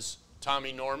 as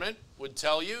Tommy Norment would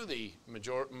tell you, the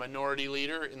minority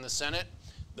leader in the Senate,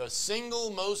 the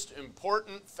single most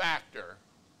important factor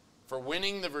for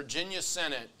winning the Virginia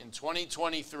Senate in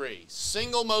 2023,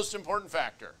 single most important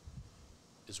factor,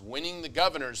 is winning the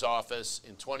governor's office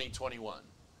in 2021.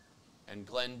 And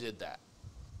Glenn did that.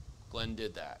 Glenn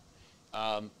did that.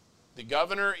 The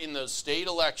governor in those state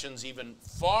elections, even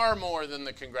far more than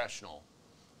the congressional,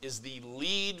 is the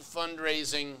lead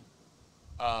fundraising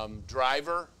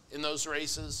driver in those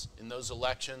races, in those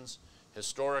elections,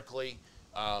 historically,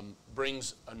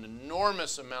 brings an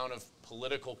enormous amount of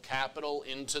political capital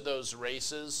into those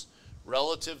races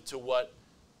relative to what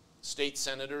state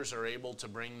senators are able to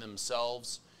bring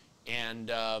themselves.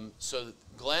 And so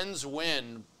Glenn's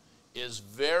win is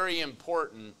very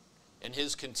important, and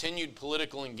his continued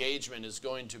political engagement is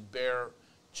going to bear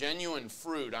genuine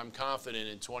fruit, I'm confident,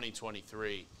 in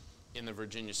 2023 in the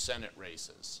Virginia Senate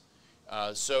races.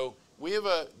 So we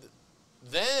have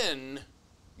then,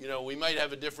 we might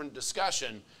have a different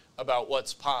discussion about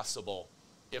what's possible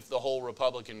if the whole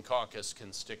Republican caucus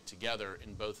can stick together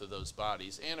in both of those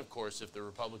bodies. And of course, if the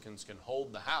Republicans can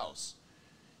hold the House,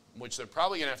 which they're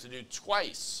probably going to have to do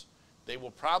twice. They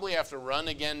will probably have to run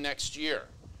again next year.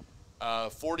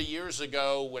 40 years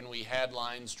ago, when we had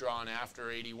lines drawn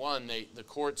after 81, the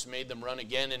courts made them run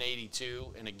again in 82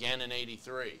 and again in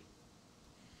 83.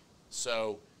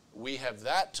 So we have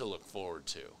that to look forward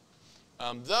to.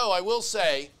 Though I will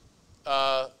say,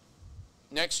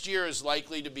 next year is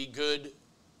likely to be good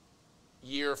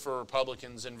year for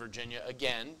Republicans in Virginia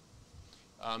again,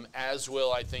 as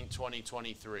will, I think,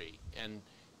 2023. And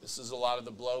this is a lot of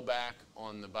the blowback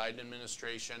on the Biden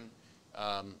administration.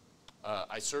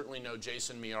 I certainly know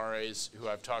Jason Miyares, who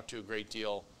I've talked to a great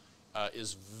deal,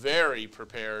 is very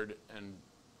prepared and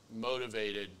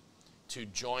motivated to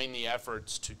join the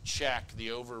efforts to check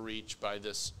the overreach by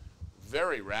this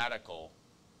very radical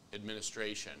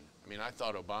administration. I mean, I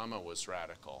thought Obama was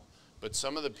radical, but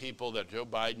some of the people that Joe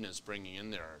Biden is bringing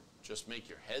in there just make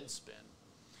your head spin.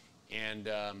 And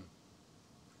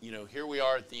here we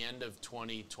are at the end of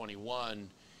 2021.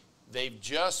 They've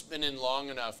just been in long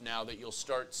enough now that you'll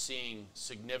start seeing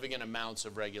significant amounts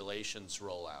of regulations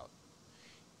roll out.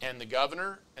 And the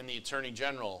governor and the attorney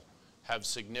general have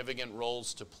significant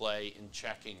roles to play in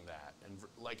checking that. And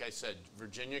like I said,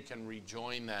 Virginia can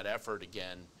rejoin that effort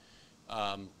again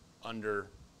under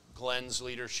Glenn's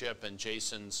leadership and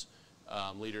Jason's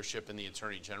leadership in the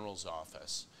attorney general's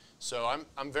office. So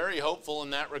I'm very hopeful in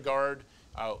that regard.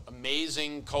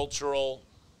 Amazing cultural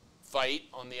fight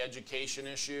on the education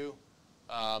issue.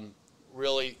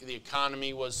 Really, the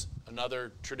economy was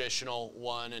another traditional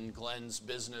one, and Glenn's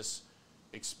business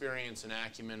experience and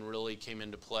acumen really came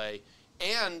into play.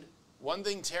 And one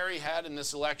thing Terry had in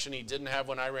this election he didn't have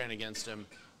when I ran against him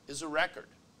is a record.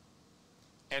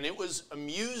 And it was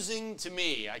amusing to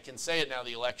me, I can say it now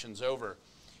the election's over,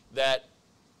 that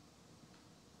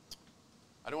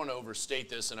I don't want to overstate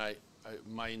this, and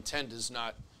my intent is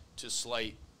not to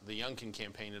slight the Youngkin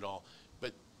campaign at all,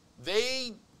 but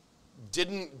they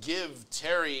didn't give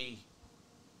Terry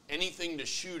anything to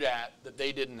shoot at that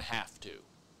they didn't have to.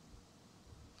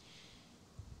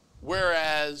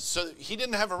 Whereas, so he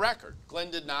didn't have a record. Glenn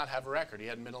did not have a record. He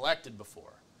hadn't been elected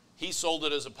before. He sold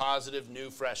it as a positive, new,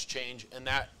 fresh change, and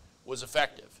that was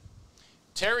effective.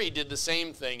 Terry did the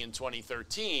same thing in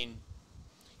 2013,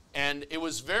 and it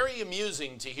was very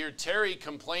amusing to hear Terry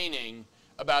complaining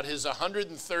about his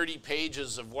 130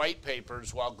 pages of white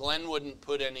papers while Glenn wouldn't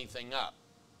put anything up.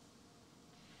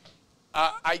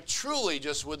 I truly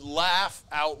just would laugh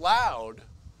out loud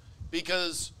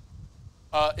because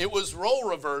it was role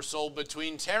reversal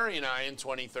between Terry and I in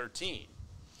 2013,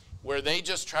 where they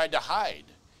just tried to hide.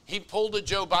 He pulled a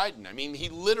Joe Biden. I mean, he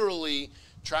literally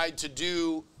tried to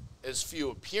do as few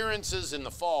appearances in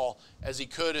the fall as he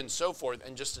could and so forth,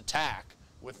 and just attack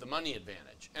with the money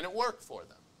advantage. And it worked for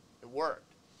them. It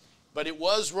worked. But it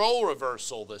was role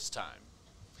reversal this time.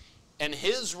 And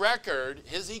his record,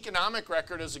 his economic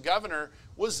record as a governor,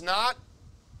 was not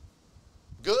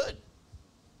good.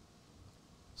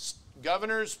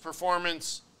 Governor's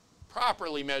performance,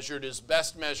 properly measured, is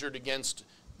best measured against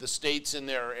the states in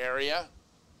their area,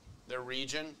 their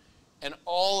region, and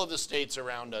all of the states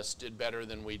around us did better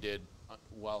than we did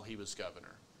while he was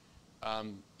governor.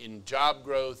 In job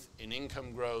growth, in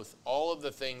income growth, all of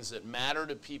the things that matter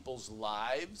to people's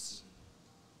lives,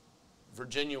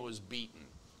 Virginia was beaten.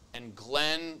 And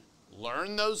Glenn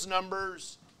learned those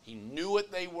numbers. He knew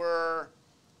what they were.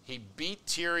 He beat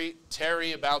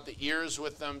Terry about the ears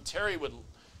with them. Terry would,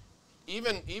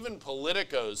 even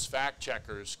Politico's fact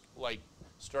checkers, like,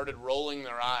 started rolling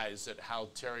their eyes at how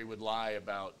Terry would lie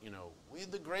about, you know, we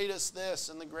had the greatest this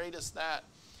and the greatest that.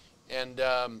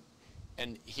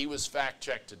 And he was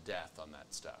fact-checked to death on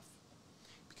that stuff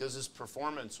because his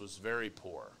performance was very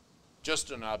poor,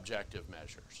 just on objective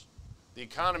measures. The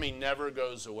economy never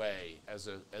goes away as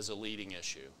a leading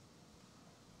issue.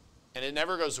 And it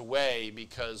never goes away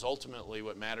because ultimately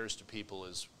what matters to people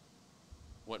is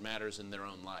what matters in their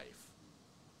own life.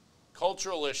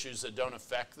 Cultural issues that don't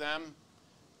affect them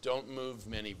don't move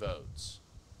many votes.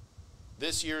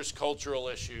 This year's cultural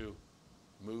issue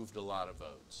moved a lot of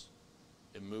votes.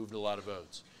 It moved a lot of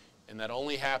votes. And that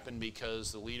only happened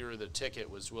because the leader of the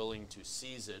ticket was willing to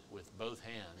seize it with both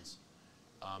hands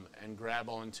and grab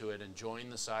onto it and join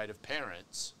the side of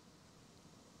parents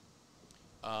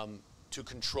to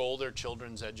control their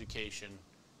children's education,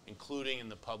 including in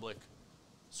the public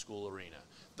school arena.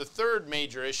 The third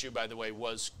major issue, by the way,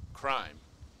 was crime.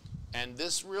 And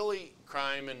this really,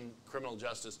 crime and criminal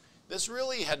justice, this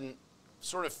really hadn't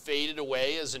sort of faded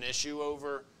away as an issue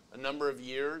over a number of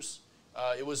years.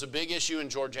 It was a big issue in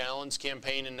George Allen's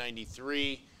campaign in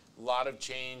 '93, a lot of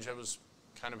change. That was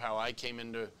kind of how I came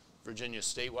into Virginia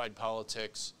statewide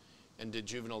politics and did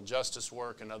juvenile justice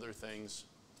work and other things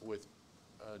with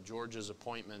George's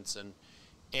appointments.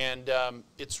 And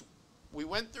we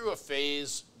went through a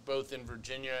phase both in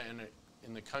Virginia and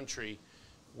in the country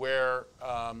where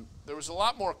there was a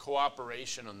lot more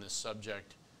cooperation on this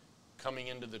subject coming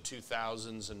into the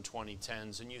 2000s and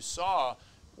 2010s. And you saw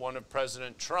one of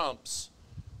President Trump's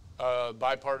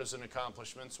bipartisan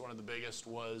accomplishments. One of the biggest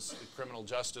was the criminal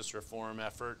justice reform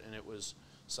effort, and it was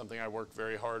something I worked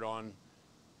very hard on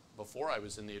before I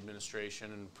was in the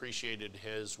administration and appreciated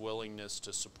his willingness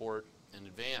to support and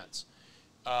advance.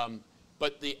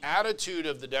 But the attitude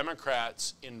of the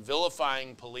Democrats in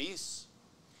vilifying police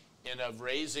and of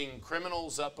raising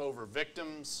criminals up over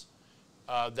victims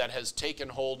that has taken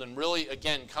hold and really,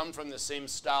 again, come from the same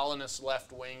Stalinist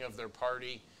left wing of their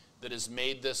party that has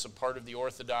made this a part of the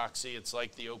orthodoxy. It's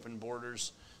like the open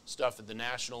borders stuff at the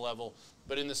national level.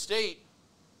 But in the state,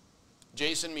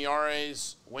 Jason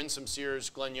Miyares, Winsome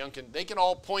Sears, Glenn Youngkin, they can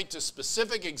all point to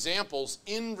specific examples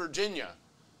in Virginia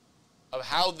of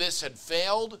how this had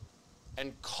failed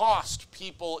and cost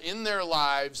people in their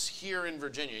lives here in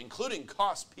Virginia, including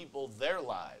cost people their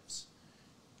lives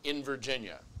in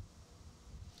Virginia.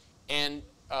 And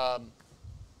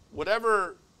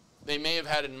whatever they may have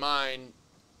had in mind,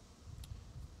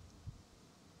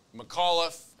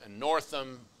 McAuliffe and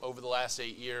Northam over the last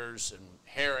 8 years, and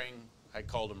Herring, I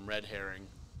called him Red Herring.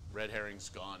 Red Herring's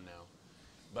gone now.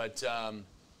 But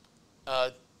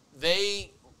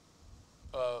they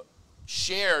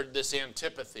shared this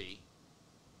antipathy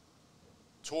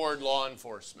toward law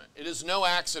enforcement. It is no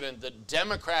accident that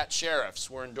Democrat sheriffs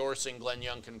were endorsing Glenn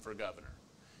Youngkin for governor.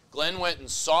 Glenn went and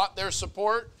sought their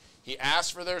support. He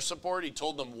asked for their support. He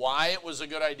told them why it was a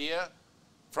good idea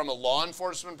from a law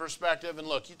enforcement perspective. And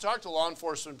look, you talk to law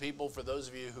enforcement people, for those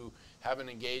of you who haven't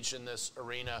engaged in this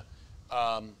arena,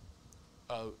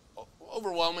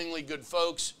 overwhelmingly good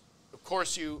folks. Of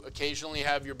course, you occasionally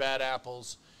have your bad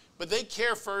apples, but they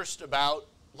care first about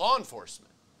law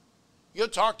enforcement. You go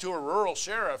talk to a rural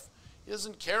sheriff, he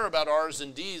doesn't care about R's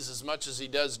and D's as much as he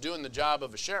does doing the job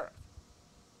of a sheriff.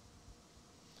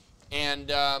 And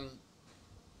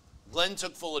Glenn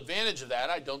took full advantage of that.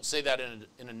 I don't say that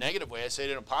in a negative way. I say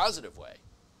it in a positive way.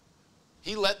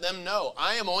 he let them know,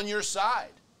 I am on your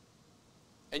side.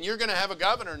 And you're going to have a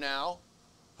governor now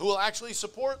who will actually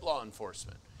support law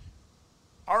enforcement.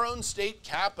 Our own state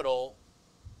capital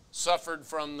suffered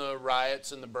from the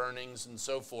riots and the burnings and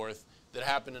so forth that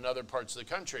happened in other parts of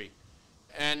the country.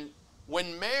 And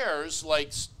when mayors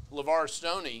like LeVar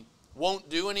Stoney won't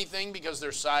do anything because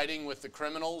they're siding with the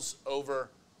criminals over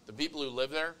the people who live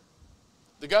there,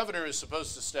 the governor is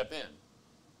supposed to step in,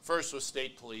 first with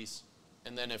state police,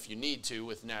 and then if you need to,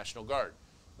 with National Guard.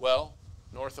 Well,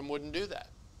 Northam wouldn't do that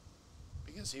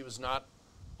because he was not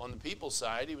on the people's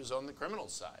side, he was on the criminal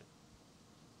side.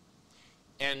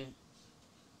 And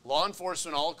law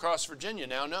enforcement all across Virginia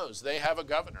now knows they have a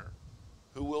governor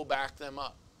who will back them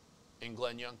up in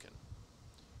Glenn Youngkin.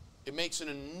 It makes an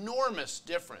enormous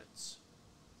difference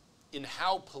in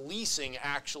how policing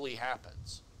actually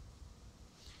happens.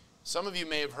 Some of you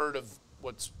may have heard of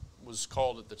what was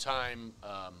called at the time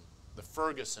the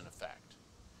Ferguson effect.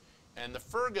 And the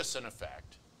Ferguson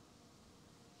effect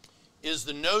is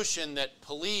the notion that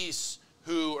police,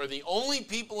 who are the only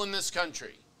people in this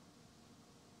country,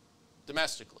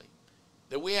 domestically,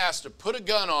 that we ask to put a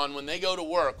gun on when they go to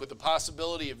work with the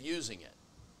possibility of using it,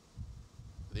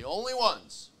 the only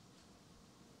ones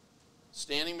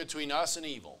standing between us and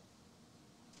evil.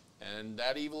 And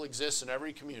that evil exists in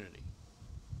every community.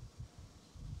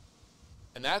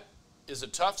 And that is a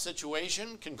tough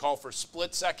situation, can call for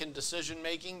split-second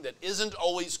decision-making that isn't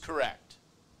always correct.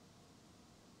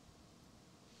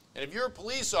 And if you're a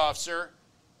police officer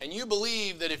and you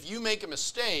believe that if you make a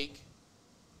mistake,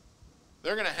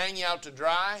 they're going to hang you out to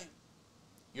dry,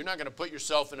 you're not going to put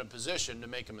yourself in a position to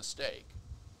make a mistake.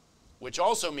 Which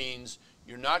also means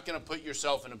you're not going to put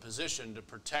yourself in a position to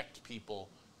protect people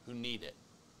who need it.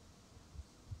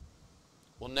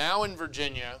 Well, now in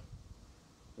Virginia,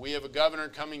 we have a governor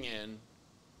coming in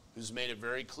who's made it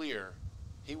very clear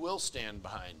he will stand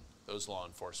behind those law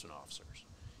enforcement officers.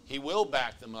 He will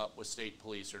back them up with state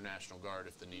police or National Guard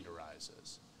if the need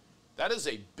arises. That is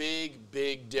a big,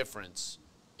 big difference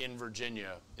in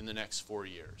Virginia in the next 4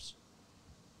 years.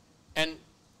 And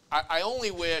I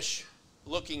only wish,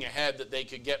 looking ahead, that they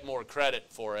could get more credit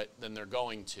for it than they're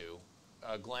going to,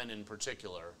 Glenn in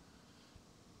particular.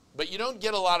 But you don't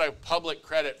get a lot of public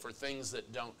credit for things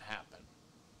that don't happen.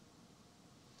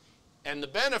 And the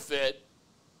benefit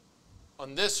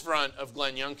on this front of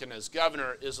Glenn Youngkin as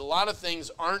governor is a lot of things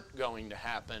aren't going to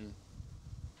happen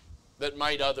that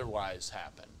might otherwise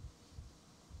happen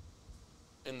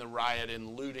in the riot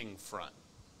and looting front.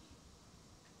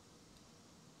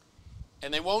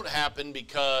 And they won't happen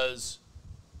because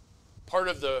part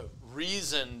of the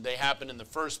reason they happen in the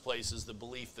first place is the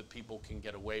belief that people can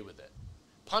get away with it.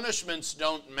 Punishments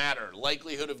don't matter.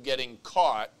 Likelihood of getting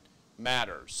caught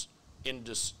matters in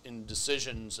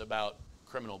decisions about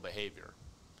criminal behavior.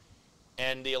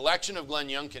 And the election of Glenn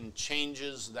Youngkin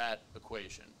changes that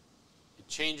equation. It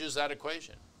changes that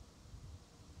equation.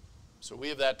 So we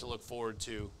have that to look forward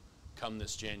to come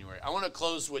this January. I want to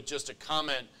close with just a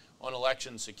comment on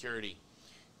election security.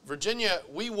 Virginia,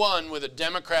 we won with a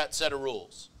Democrat set of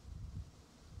rules.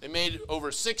 They made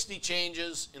over 60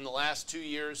 changes in the last 2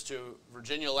 years to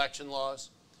Virginia election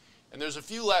laws. And there's a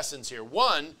few lessons here.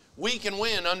 One, we can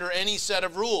win under any set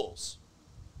of rules.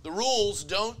 The rules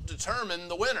don't determine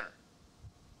the winner.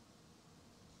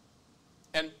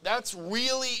 And that's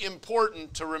really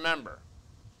important to remember.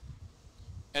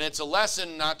 And it's a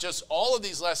lesson, not just, all of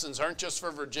these lessons aren't just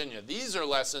for Virginia. These are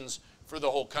lessons for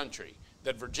the whole country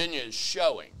that Virginia is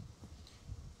showing.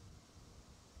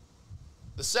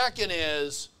 The second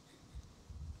is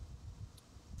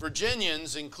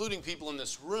Virginians, including people in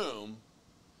this room,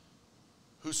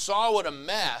 who saw what a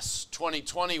mess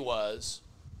 2020 was,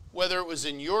 whether it was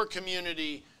in your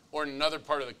community or in another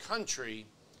part of the country,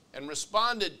 and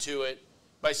responded to it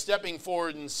by stepping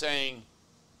forward and saying,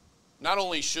 not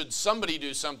only should somebody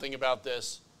do something about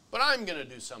this, but I'm going to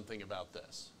do something about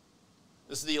this.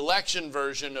 This is the election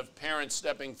version of parents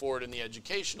stepping forward in the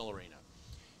educational arena.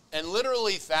 And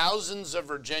literally thousands of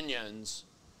Virginians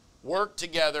worked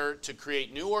together to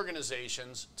create new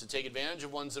organizations to take advantage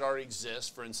of ones that already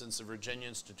exist. For instance, the Virginia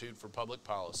Institute for Public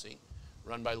Policy,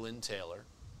 run by Lynn Taylor,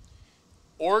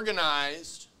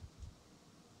 organized,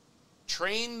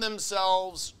 trained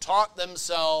themselves, taught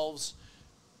themselves,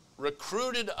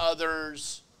 recruited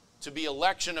others to be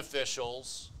election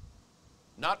officials,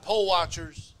 not poll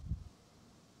watchers,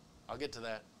 I'll get to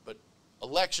that, but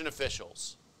election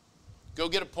officials. Go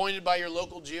get appointed by your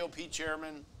local GOP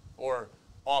chairman or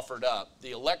offered up.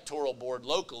 The electoral board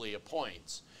locally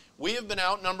appoints. We have been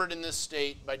outnumbered in this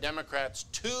state by Democrats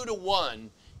 2-1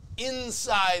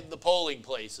 inside the polling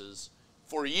places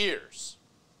for years.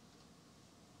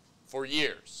 for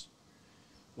years.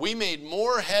 We made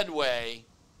more headway.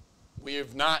 We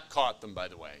have not caught them, by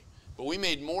the way, but we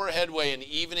made more headway in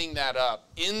evening that up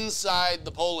inside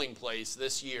the polling place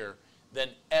this year than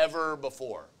ever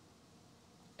before.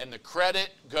 And the credit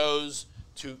goes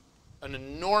to an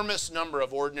enormous number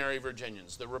of ordinary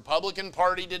Virginians. The Republican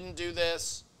Party didn't do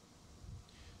this.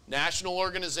 National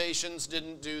organizations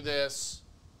didn't do this.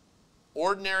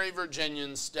 Ordinary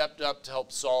Virginians stepped up to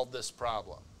help solve this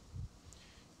problem.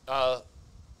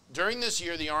 During this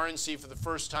year, the RNC for the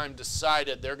first time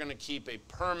decided they're going to keep a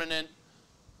permanent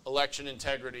election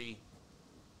integrity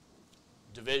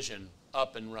division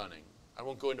up and running. I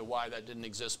won't go into why that didn't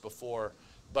exist before,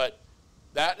 but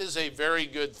that is a very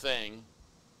good thing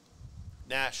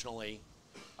nationally.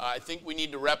 I think we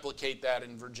need to replicate that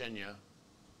in Virginia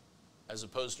as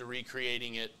opposed to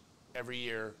recreating it every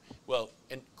year. Well,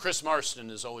 and Chris Marston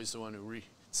is always the one who,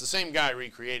 it's the same guy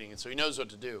recreating it, so he knows what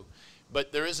to do.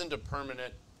 But there isn't a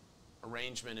permanent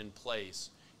arrangement in place,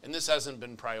 and this hasn't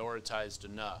been prioritized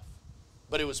enough.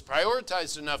 But it was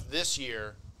prioritized enough this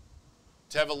year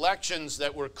to have elections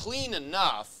that were clean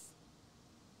enough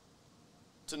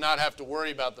to not have to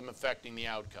worry about them affecting the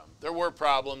outcome. There were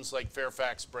problems like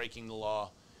Fairfax breaking the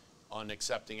law on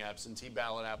accepting absentee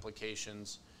ballot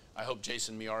applications. I hope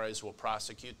Jason Miyares will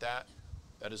prosecute that.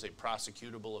 That is a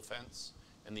prosecutable offense,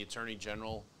 and the Attorney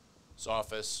General's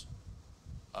office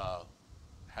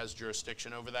has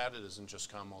jurisdiction over that. It isn't just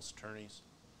Commonwealth's attorneys.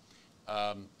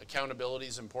 Accountability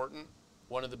is important.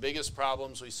 One of the biggest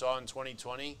problems we saw in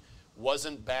 2020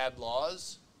 wasn't bad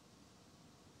laws.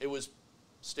 It was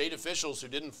state officials who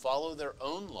didn't follow their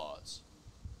own laws.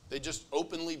 They just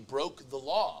openly broke the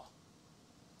law.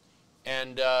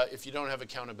 And if you don't have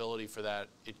accountability for that,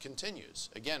 it continues.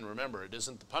 Again, remember, it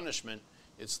isn't the punishment,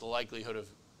 it's the likelihood of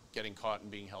getting caught and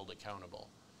being held accountable.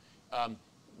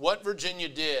 What Virginia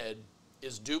did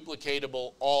is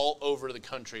duplicatable all over the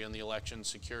country on the election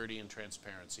security and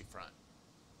transparency front.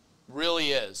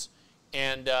 Really is.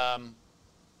 And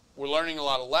we're learning a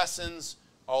lot of lessons.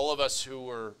 All of us who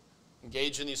were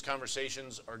engaged in these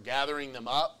conversations are gathering them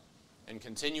up and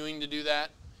continuing to do that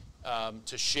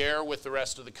to share with the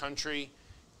rest of the country.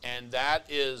 And that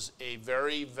is a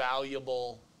very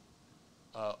valuable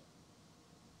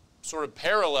sort of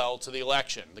parallel to the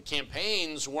election. The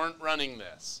campaigns weren't running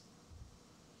this.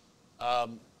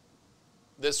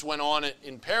 This went on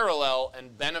in parallel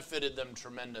and benefited them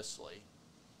tremendously.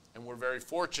 And we're very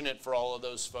fortunate for all of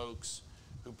those folks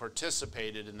who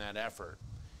participated in that effort.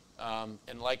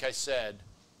 And like I said,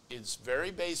 it's very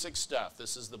basic stuff.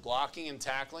 This is the blocking and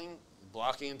tackling.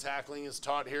 Blocking and tackling is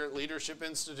taught here at Leadership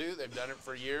Institute. They've done it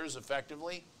for years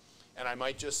effectively. And I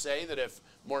might just say that if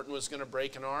Morton was going to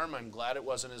break an arm, I'm glad it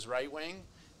wasn't his right wing.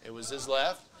 It was his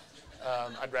left.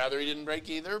 I'd rather he didn't break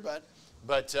either, but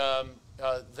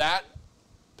that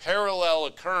parallel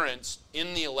occurrence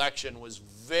in the election was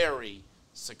very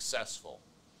successful.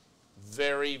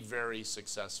 Very, very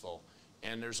successful.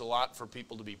 And there's a lot for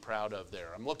people to be proud of there.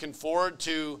 I'm looking forward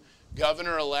to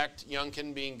Governor-elect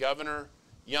Youngkin being governor.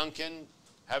 Youngkin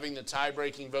having the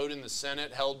tie-breaking vote in the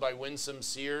Senate held by Winsome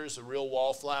Sears, a real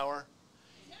wallflower.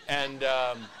 And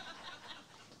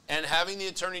having the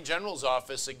Attorney General's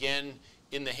office, again,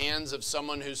 in the hands of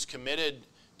someone who's committed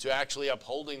to actually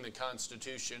upholding the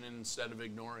Constitution instead of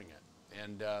ignoring it.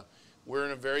 And we're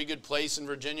in a very good place in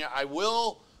Virginia. I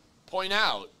will point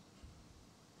out,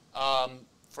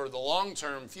 for the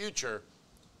long-term future,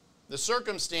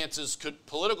 the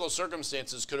political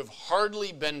circumstances could have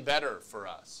hardly been better for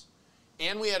us.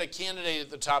 And we had a candidate at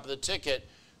the top of the ticket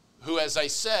who, as I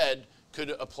said,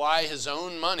 could apply his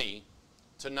own money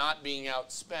to not being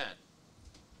outspent.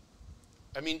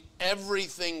 I mean,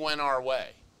 everything went our way.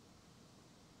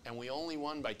 And we only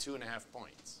won by 2.5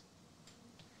 points.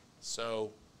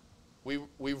 So we've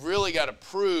really got to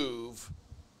prove,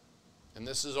 and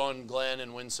this is on Glenn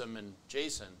and Winsome and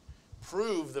Jason,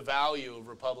 prove the value of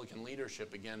Republican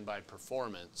leadership again by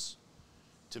performance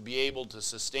to be able to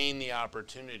sustain the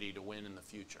opportunity to win in the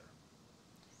future.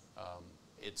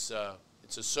 It's a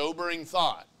sobering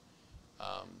thought.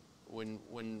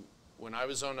 When I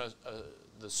was on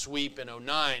the sweep in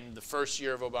 2009, the first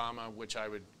year of Obama, which I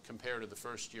would compare to the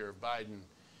first year of Biden,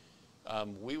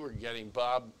 we were getting,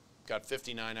 Bob got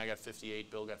 59, I got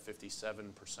 58, Bill got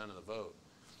 57% of the vote.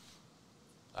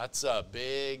 That's a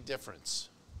big difference.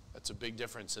 That's a big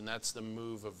difference, and that's the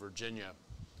move of Virginia,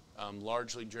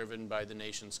 largely driven by the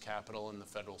nation's capital and the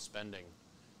federal spending.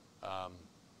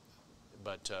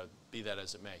 But be that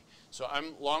as it may. So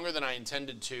I'm longer than I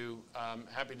intended to. I'm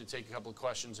happy to take a couple of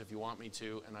questions if you want me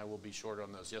to, and I will be short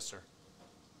on those. Yes, sir.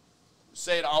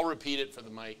 Say it. I'll repeat it for the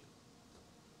mic.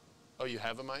 Oh, you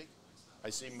have a mic? I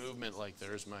see movement like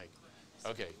there's Mike.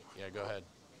 Okay, yeah, go ahead.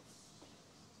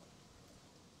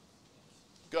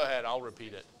 Go ahead, I'll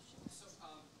repeat it. So,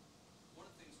 one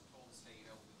of the things we're told is, hey,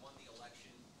 we won the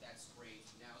election, that's great,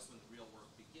 now is when the real work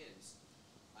begins.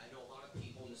 I know a lot of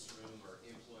people in this room are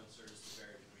influencers to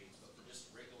varying degrees, but for just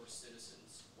regular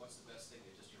citizens, what's the best thing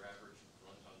that just your average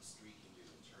run on the street can do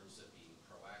in terms of being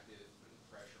proactive, putting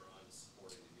pressure on,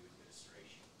 supporting the new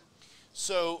administration?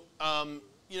 So,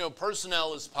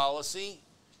 personnel is policy,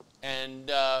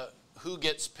 and who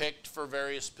gets picked for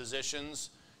various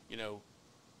positions,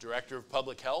 Director of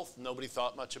Public Health, nobody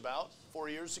thought much about 4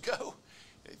 years ago.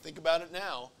 Think about it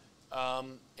now.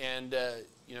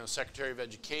 Secretary of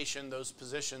Education, those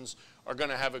positions are going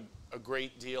to have a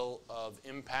great deal of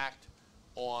impact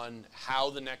on how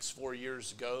the next 4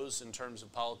 years goes in terms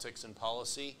of politics and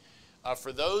policy.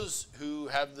 For those who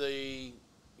have the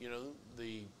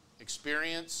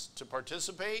experience to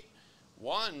participate,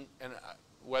 and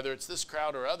whether it's this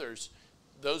crowd or others,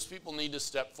 those people need to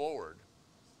step forward.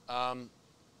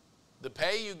 The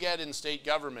pay you get in state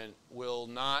government will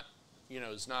not,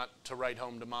 is not to write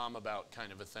home to mom about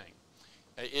kind of a thing.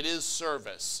 It is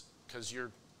service, because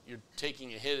you're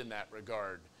taking a hit in that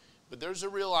regard. But there's a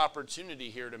real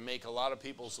opportunity here to make a lot of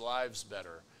people's lives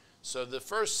better. So the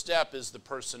first step is the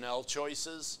personnel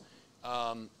choices,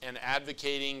 and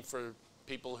advocating for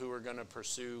people who are going to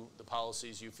pursue the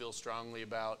policies you feel strongly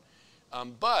about.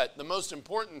 But the most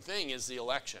important thing is the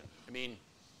election. I mean,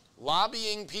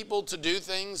 lobbying people to do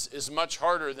things is much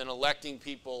harder than electing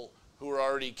people who are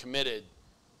already committed.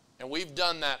 And we've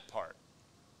done that part.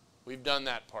 We've done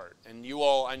that part. And you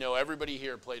all, I know everybody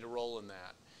here played a role in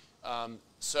that.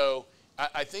 So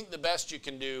I think the best you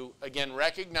can do, again,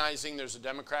 recognizing there's a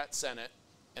Democrat Senate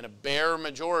and a bare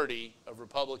majority of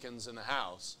Republicans in the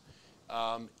House,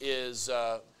 is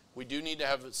we do need to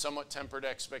have somewhat tempered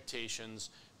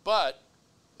expectations, but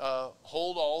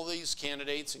hold all these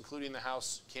candidates, including the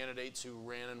House candidates who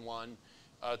ran and won,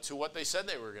 to what they said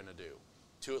they were going to do,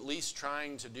 to at least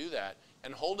trying to do that,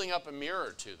 and holding up a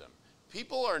mirror to them.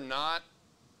 People are not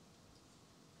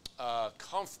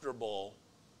comfortable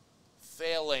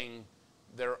failing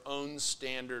their own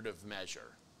standard of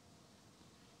measure.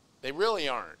 They really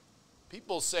aren't.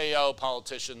 People say, oh,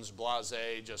 politicians,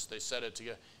 blasé, just they said it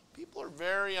together. People are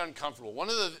very uncomfortable. One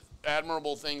of the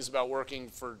admirable things about working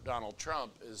for Donald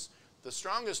Trump is the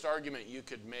strongest argument you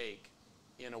could make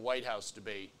in a White House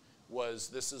debate was,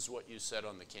 this is what you said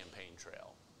on the campaign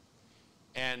trail.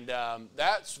 And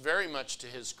that's very much to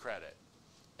his credit.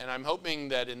 And I'm hoping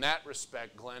that in that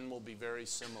respect, Glenn will be very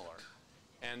similar.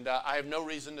 And I have no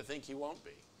reason to think he won't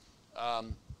be.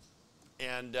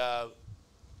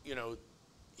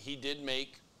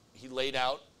 He laid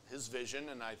out his vision,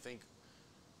 and I think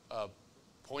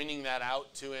pointing that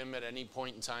out to him at any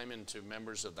point in time and to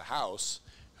members of the House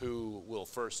who will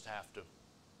first have to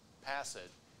pass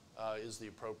it is the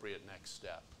appropriate next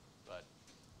step. But,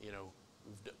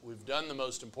 we've done the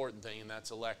most important thing, and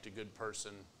that's elect a good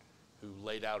person who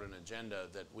laid out an agenda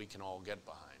that we can all get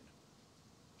behind.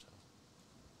 So.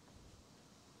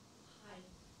 Hi,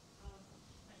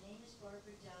 my name is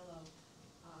Barbara Dello.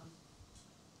 I'm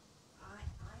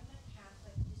a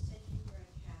Catholic. You said you were a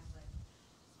Catholic.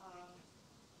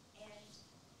 And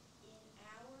in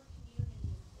our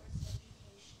community, of course,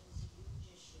 education is a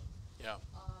huge issue. Yeah.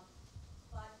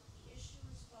 But the issue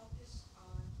is focused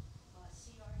on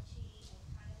CRT and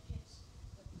kind of hits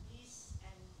the police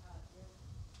and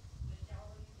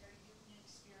their union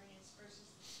experience versus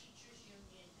the teachers'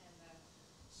 union and the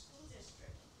school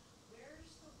district.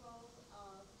 Where's the role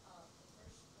of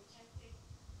first protecting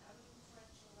not only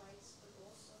parental rights but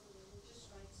also the religious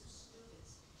rights of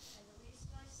students? And the reason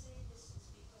I say this is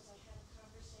because I had a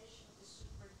conversation with the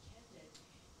superintendent,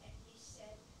 and he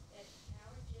said that in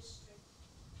our district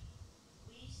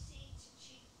we seek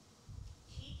to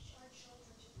teach our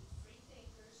children to be free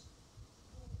thinkers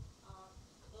who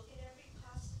look at every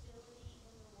possibility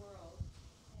in the world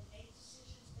and make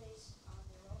decisions based on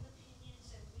their own opinions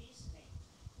and reasoning,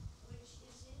 which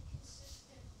is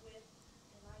inconsistent with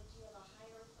an idea of a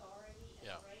higher authority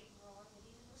and right and wrong, and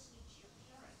even listening to your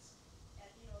parents.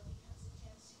 And, it becomes a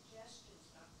 10 suggestions,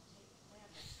 not to take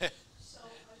commandments. So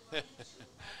I wanted to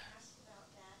ask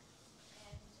about that,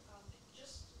 and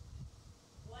just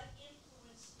what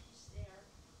influence is there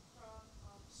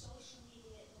from social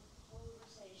media and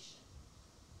polarization?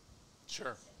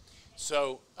 Sure.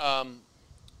 So,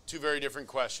 two very different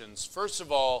questions. First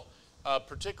of all,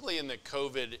 particularly in the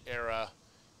COVID era,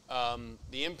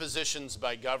 the impositions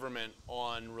by government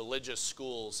on religious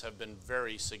schools have been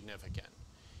very significant.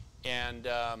 And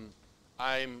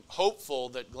I'm hopeful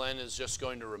that Glenn is just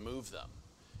going to remove them.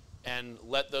 and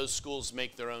let those schools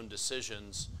make their own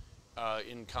decisions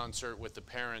in concert with the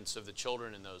parents of the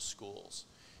children in those schools.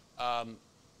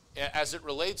 As it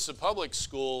relates to public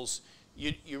schools,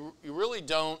 you really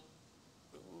don't,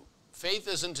 faith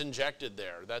isn't injected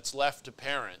there. That's left to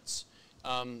parents.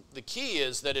 The key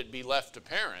is that it be left to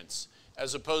parents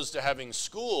as opposed to having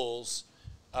schools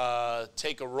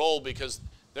take a role, because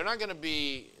they're not going to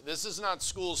be, this is not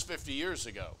schools 50 years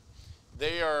ago.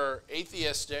 They are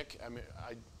atheistic. I mean,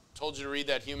 I told you to read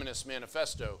that Humanist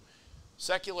Manifesto.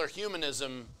 Secular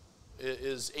humanism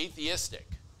is atheistic,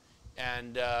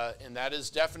 and that is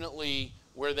definitely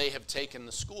where they have taken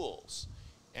the schools.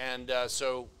 And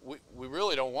so we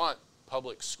really don't want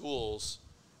public schools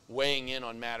weighing in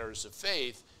on matters of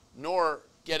faith, nor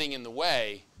getting in the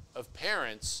way of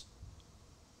parents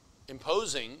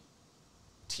imposing,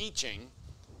 teaching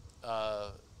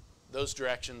those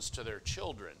directions to their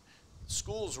children.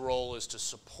 School's role is to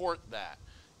support that.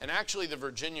 And actually the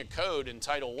Virginia Code in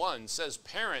Title I says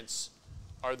parents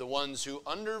are the ones who,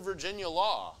 under Virginia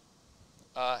law,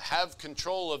 have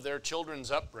control of their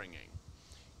children's upbringing.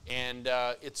 And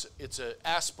it's an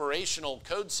aspirational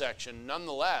code section.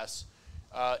 Nonetheless,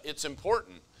 it's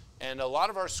important. And a lot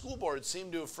of our school boards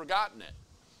seem to have forgotten it.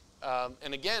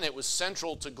 And again, it was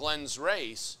central to Glenn's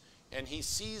race, and he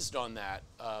seized on that.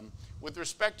 With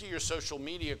respect to your social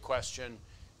media question,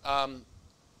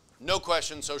 no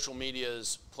question social media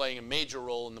is playing a major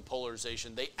role in the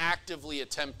polarization. They actively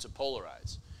attempt to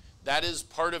polarize. That is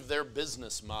part of their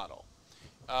business model.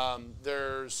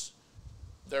 There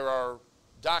are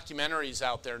documentaries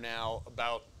out there now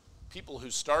about people who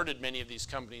started many of these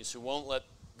companies who won't let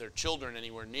their children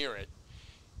anywhere near it.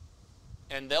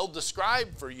 And they'll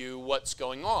describe for you what's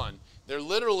going on. They're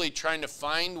literally trying to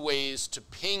find ways to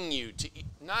ping you, to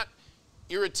not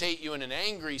irritate you in an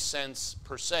angry sense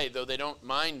per se, though they don't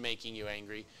mind making you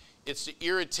angry. It's to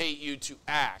irritate you to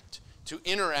act, to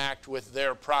interact with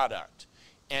their product.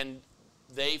 And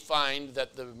they find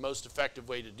that the most effective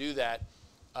way to do that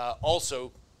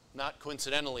also, not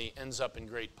coincidentally, ends up in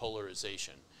great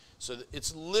polarization. So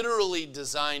it's literally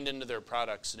designed into their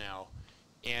products now.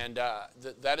 And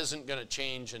that isn't going to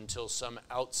change until some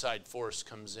outside force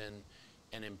comes in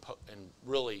and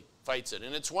really fights it.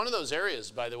 And it's one of those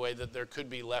areas, by the way, that there could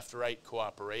be left-right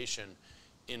cooperation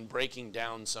in breaking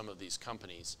down some of these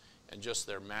companies and just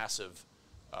their massive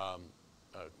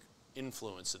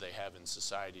influence that they have in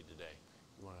society today.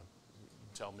 You want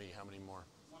to tell me how many more?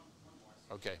 One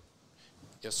more. Okay.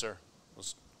 Yes, sir.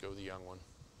 Let's go with the young one.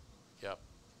 Yep.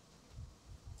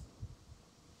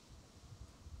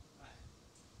 Hi.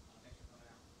 Thanks for coming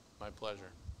out. My pleasure.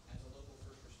 As a local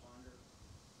first responder,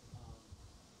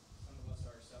 some of us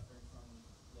are suffering from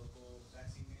local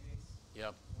vaccine mandates.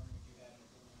 Yep. Wondering if you had an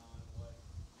opinion on what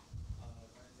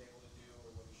Glenn's able to do,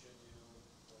 or what he should do,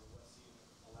 or what's even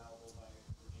allowable by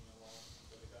Virginia law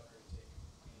for the governor to take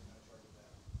charge of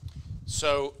that.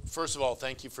 So, first of all,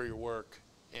 thank you for your work.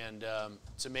 And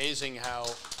it's amazing how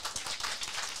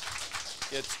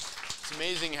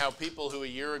people who a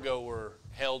year ago were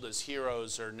hailed as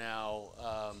heroes are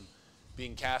now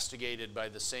being castigated by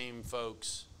the same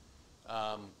folks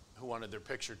who wanted their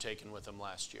picture taken with them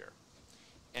last year.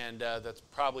 And that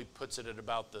probably puts it at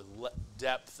about the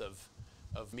depth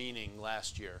of meaning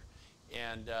last year.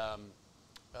 And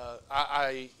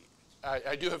I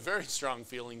do have very strong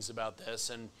feelings about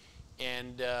this,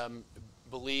 and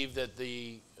believe that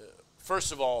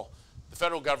first of all, the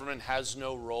federal government has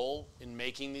no role in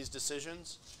making these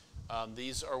decisions.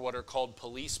 These are what are called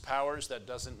police powers. That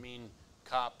doesn't mean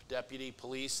cop, deputy,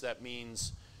 police. That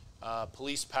means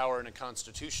police power in a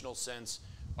constitutional sense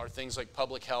are things like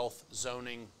public health,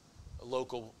 zoning,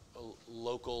 local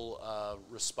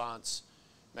response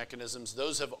mechanisms.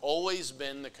 Those have always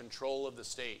been the control of the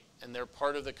state, and they're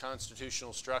part of the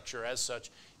constitutional structure as such.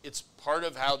 It's part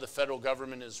of how the federal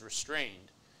government is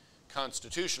restrained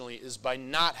constitutionally, is by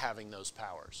not having those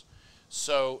powers.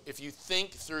 So if you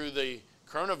think through the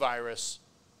coronavirus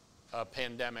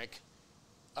pandemic,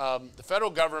 the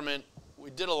federal government, we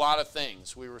did a lot of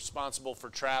things. We were responsible for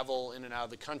travel in and out of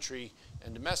the country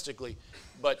and domestically,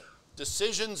 but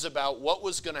decisions about what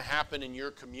was going to happen in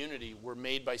your community were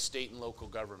made by state and local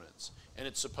governments, and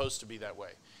it's supposed to be that way.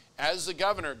 As the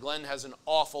governor, Glenn has an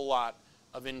awful lot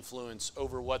of influence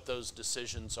over what those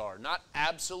decisions are. Not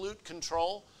absolute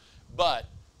control, but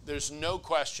there's no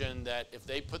question that if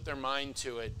they put their mind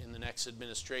to it in the next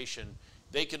administration,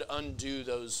 they could undo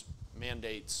those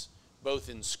mandates, both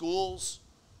in schools,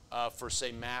 for,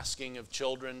 say, masking of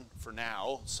children for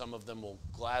now. Some of them will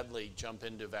gladly jump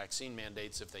into vaccine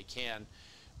mandates if they can.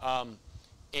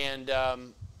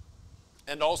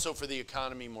 and also for the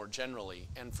economy more generally,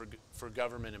 and for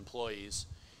government employees.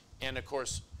 And of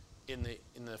course, in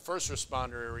the first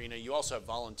responder arena, you also have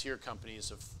volunteer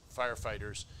companies of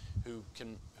firefighters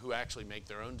who actually make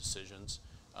their own decisions,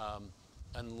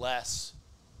 unless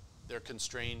they're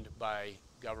constrained by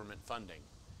government funding,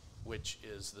 which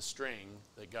is the string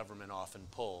that government often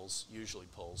usually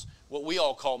pulls. What we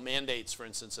all call mandates, for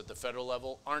instance, at the federal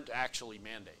level, aren't actually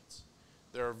mandates.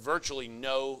 There are virtually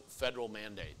no federal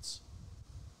mandates.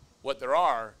 What there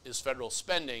are is federal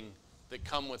spending that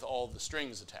come with all the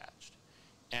strings attached.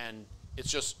 And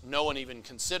it's just no one even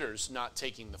considers not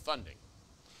taking the funding,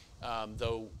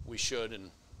 though we should, and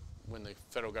when the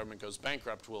federal government goes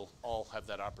bankrupt, we'll all have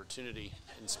that opportunity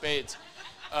in spades.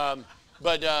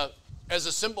 But as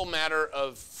a simple matter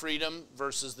of freedom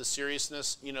versus the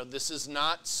seriousness, this is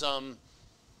not some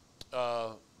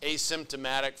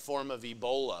asymptomatic form of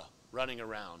Ebola running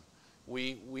around.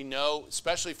 We know,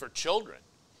 especially for children,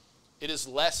 it is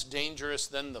less dangerous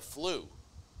than the flu.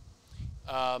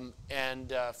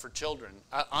 For children.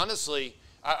 Honestly,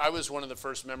 I was one of the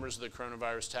first members of the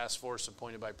coronavirus task force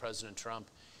appointed by President Trump.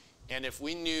 And if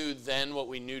we knew then what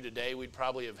we knew today, we'd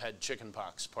probably have had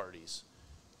chickenpox parties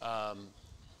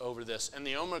over this. And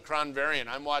the Omicron variant,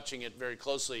 I'm watching it very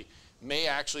closely, may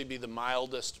actually be the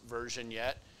mildest version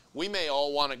yet. We may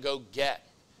all want to go get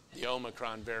the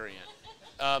Omicron variant.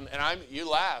 You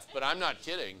laugh, but I'm not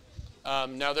kidding.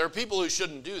 Now, there are people who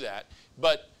shouldn't do that,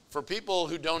 but for people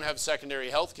who don't have secondary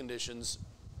health conditions,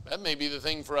 that may be the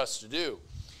thing for us to do.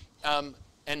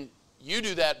 And you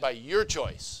do that by your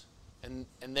choice. And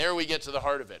there we get to the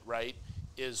heart of it, right?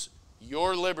 Is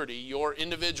your liberty, your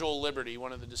individual liberty,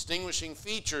 one of the distinguishing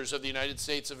features of the United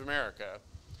States of America,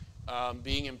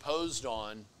 being imposed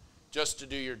on just to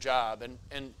do your job.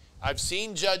 And I've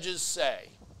seen judges say,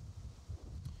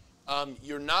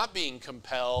 you're not being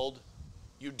compelled,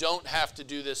 you don't have to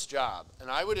do this job.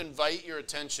 And I would invite your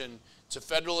attention to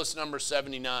Federalist Number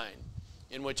 79,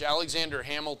 in which Alexander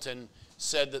Hamilton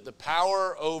said that the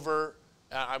power over,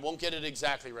 I won't get it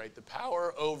exactly right, the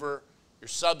power over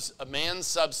a man's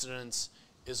subsistence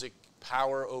is a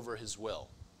power over his will.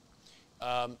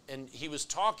 And he was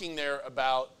talking there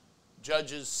about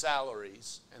judges'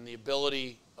 salaries and the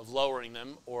ability of lowering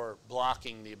them or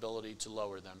blocking the ability to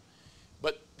lower them.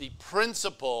 But the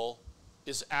principle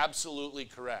is absolutely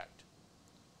correct.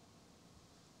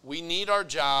 We need our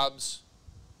jobs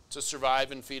to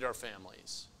survive and feed our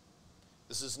families.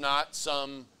 This is not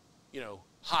some,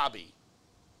 hobby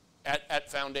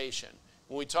at foundation.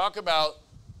 When we talk about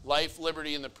life,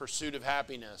 liberty, and the pursuit of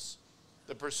happiness,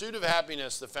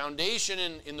 the foundation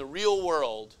in the real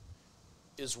world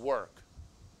is work.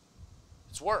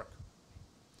 It's work.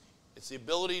 It's the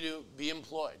ability to be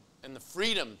employed and the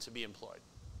freedom to be employed.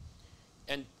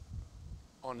 And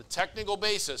on a technical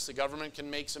basis, the government can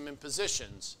make some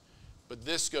impositions, but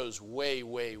this goes way,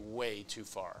 way, way too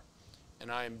far.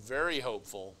 And I am very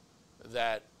hopeful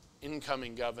that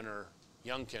incoming Governor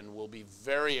Youngkin will be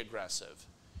very aggressive,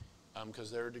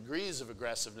 because there are degrees of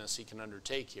aggressiveness he can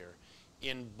undertake here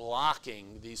in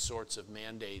blocking these sorts of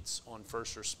mandates on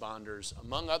first responders,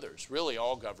 among others, really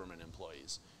all government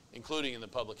employees, including in the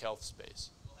public health space.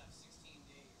 We'll have 16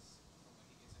 days from when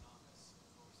he gets in office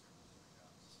before we start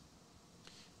delivering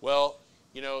jobs.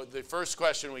 Well, the first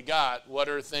question we got, what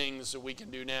are things that we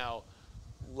can do now?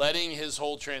 Letting his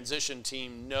whole transition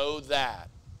team know that,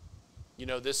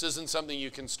 this isn't something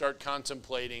you can start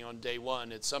contemplating on day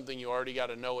one. It's something you already got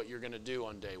to know what you're going to do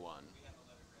on day one. We have a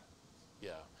letter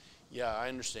draft. Yeah, I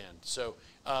understand. So,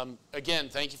 again,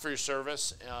 thank you for your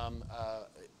service.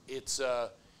 It's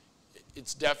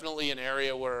definitely an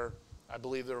area where I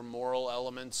believe there are moral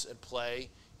elements at play.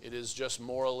 It is just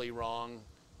morally wrong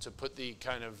to put the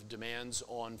kind of demands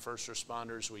on first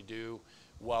responders we do,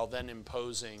 while then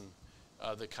imposing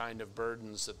the kind of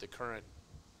burdens that the current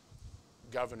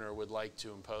governor would like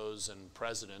to impose, and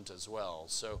president as well.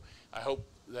 So I hope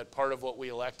that part of what we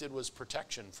elected was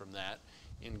protection from that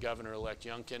in Governor-elect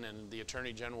Youngkin, and the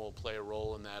Attorney General will play a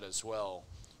role in that as well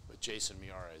with Jason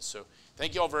Miyares. So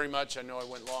thank you all very much. I know I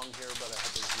went long here, but I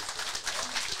hope it was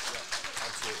useful. Yeah,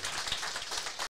 absolutely.